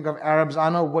 when you think of Arabs, I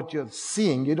know what you're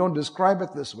seeing. You don't describe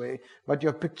it this way, but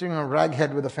you're picturing a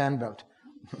raghead with a fan belt.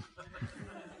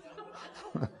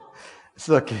 It's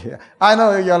okay. I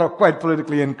know y'all are quite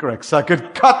politically incorrect, so I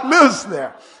could cut loose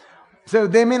there. So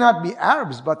they may not be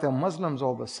Arabs, but they're Muslims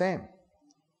all the same.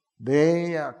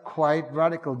 They are quite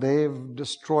radical. They've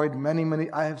destroyed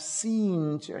many. I have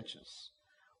seen churches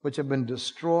which have been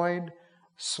destroyed,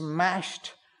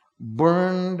 smashed,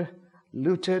 burned,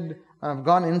 looted. And I've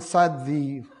gone inside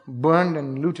the burned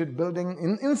and looted building,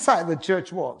 inside the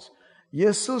church walls.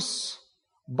 Jesus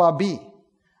Babi.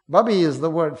 Babi is the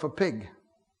word for pig.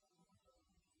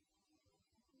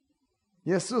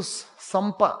 Jesus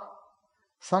Sampa.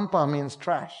 Sampa means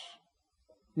trash.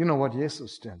 You know what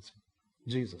Jesus stands for.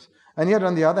 Jesus. And yet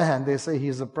on the other hand, they say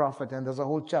he's a prophet, and there's a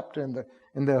whole chapter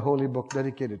in their holy book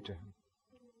dedicated to him.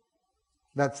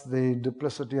 That's the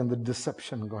duplicity and the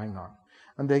deception going on.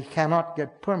 And they cannot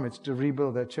get permits to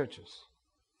rebuild their churches.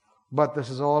 But this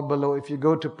is all below. If you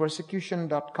go to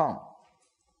persecution.com,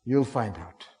 you'll find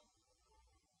out.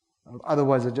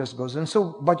 Otherwise it just goes in.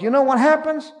 So, but you know what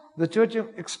happens? The church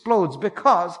explodes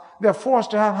because they're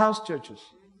forced to have house churches.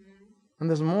 And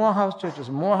there's more house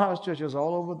churches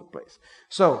all over the place.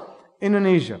 So,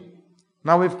 Indonesia.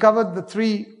 Now we've covered the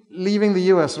 3 leaving the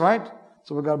U.S., right?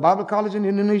 So we've got a Bible college in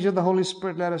Indonesia. The Holy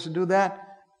Spirit led us to do that.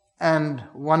 And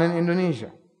one in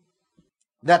Indonesia.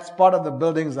 That's part of the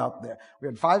buildings out there. We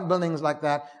had 5 buildings like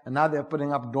that, and now they're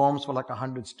putting up dorms for like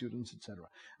 100 students, etc.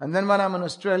 And then when I'm in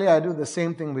Australia, I do the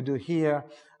same thing we do here,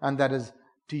 and that is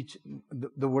teach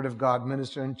the Word of God,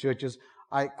 minister in churches.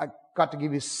 I got to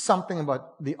give you something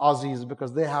about the Aussies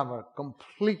because they have a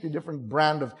completely different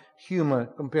brand of humor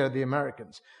compared to the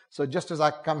Americans. So just as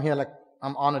I come here, like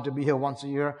I'm honored to be here once a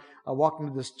year, I walked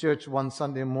into this church one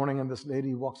Sunday morning, and this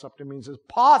lady walks up to me and says,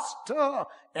 "Pastor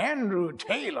Andrew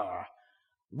Taylor,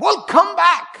 welcome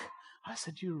back." I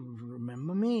said, "You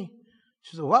remember me?"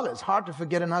 She said, "Well, it's hard to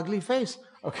forget an ugly face."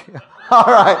 Okay, all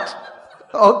right.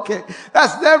 Okay,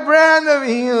 that's their brand of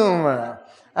humor.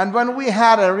 And when we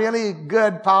had a really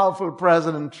good, powerful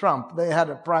President Trump, they had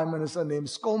a prime minister named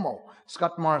ScoMo,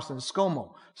 Scott Morrison,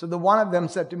 ScoMo. So the one of them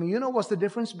said to me, "You know what's the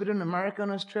difference between America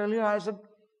and Australia?" I said,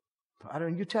 "I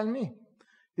don't, you tell me."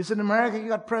 He said, "In America, you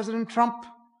got President Trump,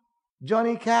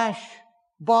 Johnny Cash,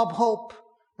 Bob Hope,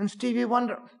 and Stevie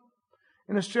Wonder.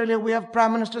 In Australia, we have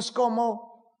Prime Minister ScoMo,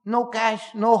 no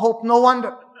cash, no hope, no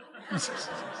wonder."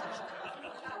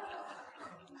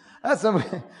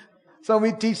 So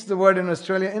we teach the word in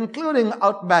Australia, including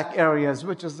outback areas,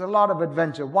 which is a lot of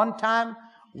adventure. One time,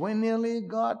 we nearly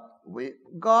got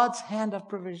God's hand of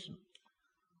provision.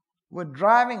 We're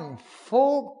driving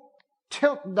full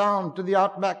tilt down to the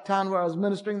outback town where I was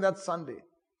ministering that Sunday.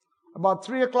 About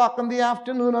 3 o'clock in the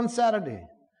afternoon on Saturday.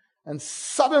 And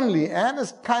suddenly, Anne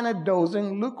is kind of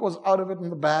dozing. Luke was out of it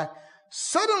in the back.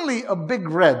 Suddenly, a big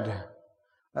red.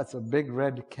 That's a big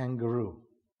red kangaroo.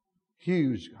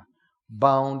 Huge.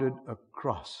 Bounded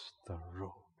across the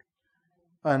road.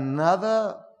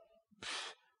 Another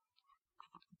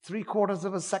 3/4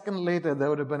 of a second later, there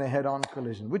would have been a head-on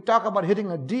collision. We talk about hitting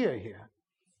a deer here.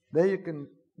 There you can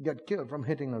get killed from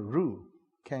hitting a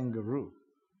kangaroo.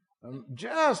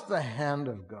 Just the hand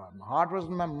of God. My heart was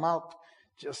in my mouth.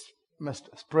 Just missed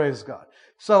us. Praise God.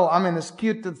 So, I mean, it's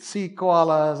cute to see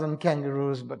koalas and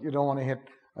kangaroos, but you don't want to hit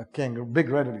a kangaroo. Big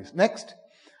red at least. Next.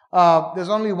 There's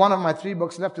only one of my 3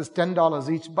 books left. Is $10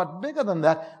 each. But bigger than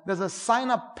that, there's a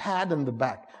sign-up pad in the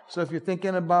back. So if you're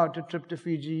thinking about a trip to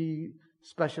Fiji,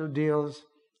 special deals,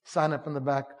 sign up in the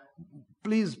back.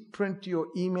 Please print your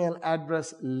email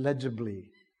address legibly.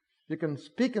 You can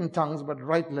speak in tongues, but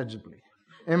write legibly.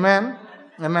 Amen?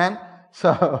 Amen?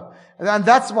 So, and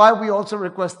that's why we also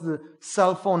request the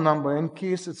cell phone number in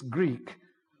case it's Greek.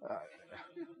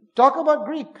 Talk about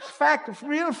Greek.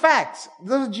 Real facts.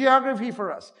 This is geography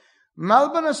for us.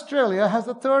 Melbourne, Australia has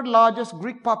the 3rd largest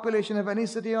Greek population of any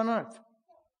city on earth.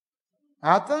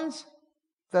 Athens,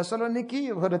 Thessaloniki,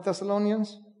 you've heard of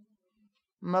Thessalonians?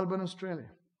 Melbourne, Australia.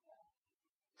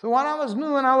 So when I was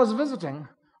new and I was visiting,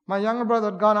 my younger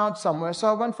brother had gone out somewhere, so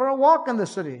I went for a walk in the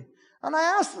city. And I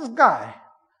asked this guy,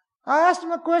 I asked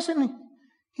him a question.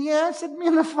 He answered me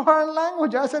in a foreign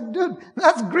language. I said, "Dude,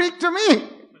 that's Greek to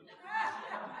me."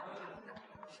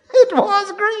 It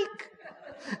was Greek.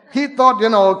 He thought,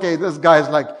 okay, this guy's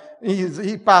like,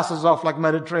 he passes off like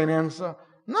Mediterranean. So,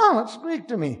 no, it's Greek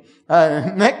to me.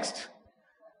 Next.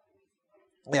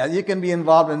 Yeah, you can be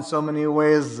involved in so many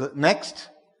ways. Next.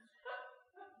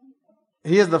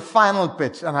 Here's the final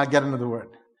pitch, and I'll get into the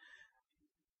word.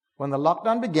 When the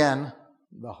lockdown began,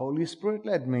 the Holy Spirit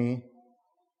led me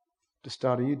to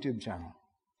start a YouTube channel.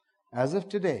 As of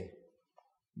today,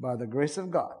 by the grace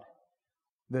of God,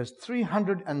 there's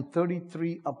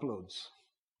 333 uploads.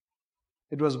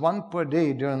 It was 1 per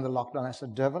day during the lockdown. I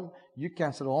said, "Devil, you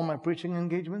cancel all my preaching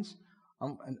engagements."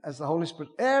 And as the Holy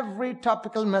Spirit, every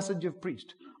topical message you've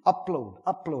preached,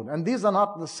 upload. And these are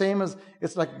not the same as,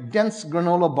 it's like dense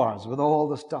granola bars with all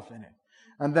the stuff in it.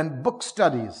 And then book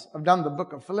studies. I've done the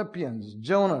book of Philippians,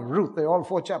 Jonah, Ruth. They're all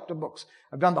 4-chapter books.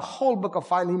 I've done the whole book of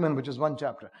Philemon, which is 1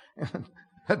 chapter.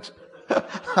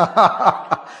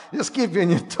 Just keep you on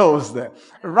your toes there.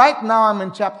 Right now I'm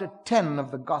in chapter 10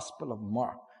 of the Gospel of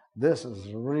Mark. This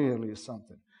is really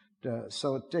something.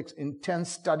 So it takes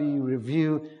intense study,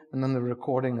 review, and then the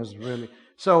recording is really...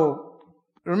 So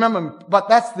remember, but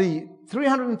that's the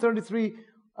 333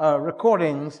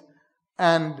 recordings,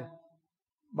 and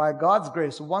by God's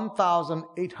grace,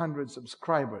 1,800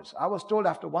 subscribers. I was told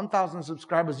after 1,000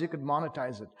 subscribers you could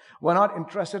monetize it. We're not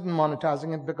interested in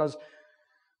monetizing it because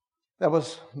that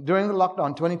was during the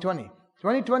lockdown, 2020.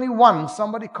 2021,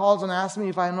 somebody calls and asks me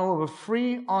if I know of a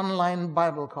free online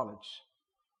Bible college.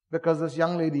 Because this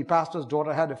young lady, pastor's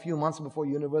daughter, had a few months before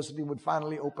university would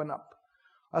finally open up.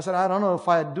 I said, I don't know. If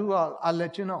I do, I'll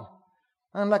let you know.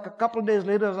 And like a couple of days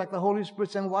later, it was like the Holy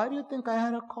Spirit saying, why do you think I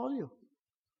had to call you?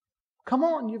 Come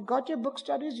on, you've got your book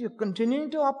studies, you're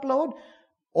continuing to upload.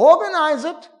 Organize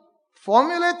it.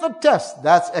 Formulate the test.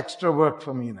 That's extra work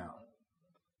for me now.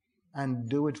 And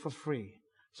do it for free.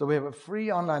 So we have a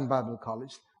free online Bible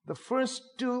college. The first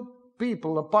two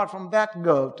people, apart from that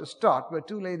girl, to start were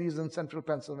two ladies in central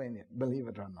Pennsylvania, believe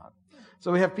it or not.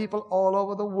 So we have people all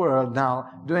over the world now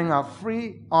doing our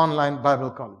free online Bible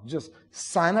college. Just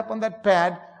sign up on that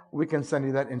pad, we can send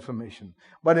you that information.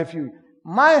 But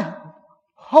my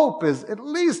hope is at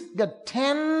least get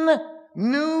 10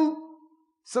 new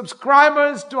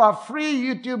subscribers to our free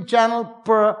YouTube channel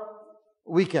per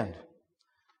weekend.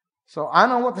 So I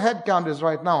know what the head count is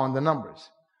right now on the numbers.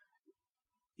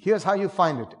 Here's how you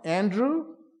find it.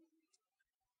 Andrew,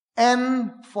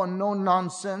 N for no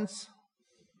nonsense,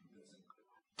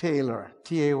 Taylor,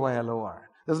 Taylor.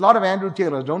 There's a lot of Andrew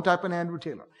Taylors. Don't type in Andrew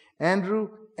Taylor. Andrew,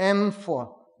 N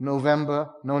for November,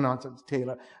 no nonsense,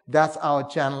 Taylor. That's our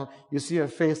channel. You see a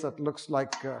face that looks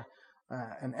like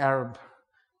an Arab,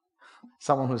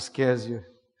 someone who scares you.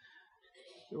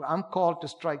 I'm called to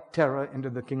strike terror into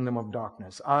the kingdom of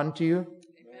darkness. Aren't you?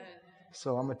 Amen.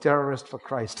 So I'm a terrorist for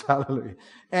Christ. Hallelujah.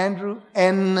 Andrew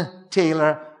N.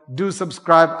 Taylor, do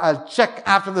subscribe. I'll check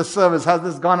after the service. Has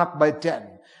this gone up by 10?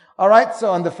 All right, so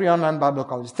on the free online Bible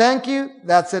college. Thank you.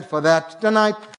 That's it for that tonight.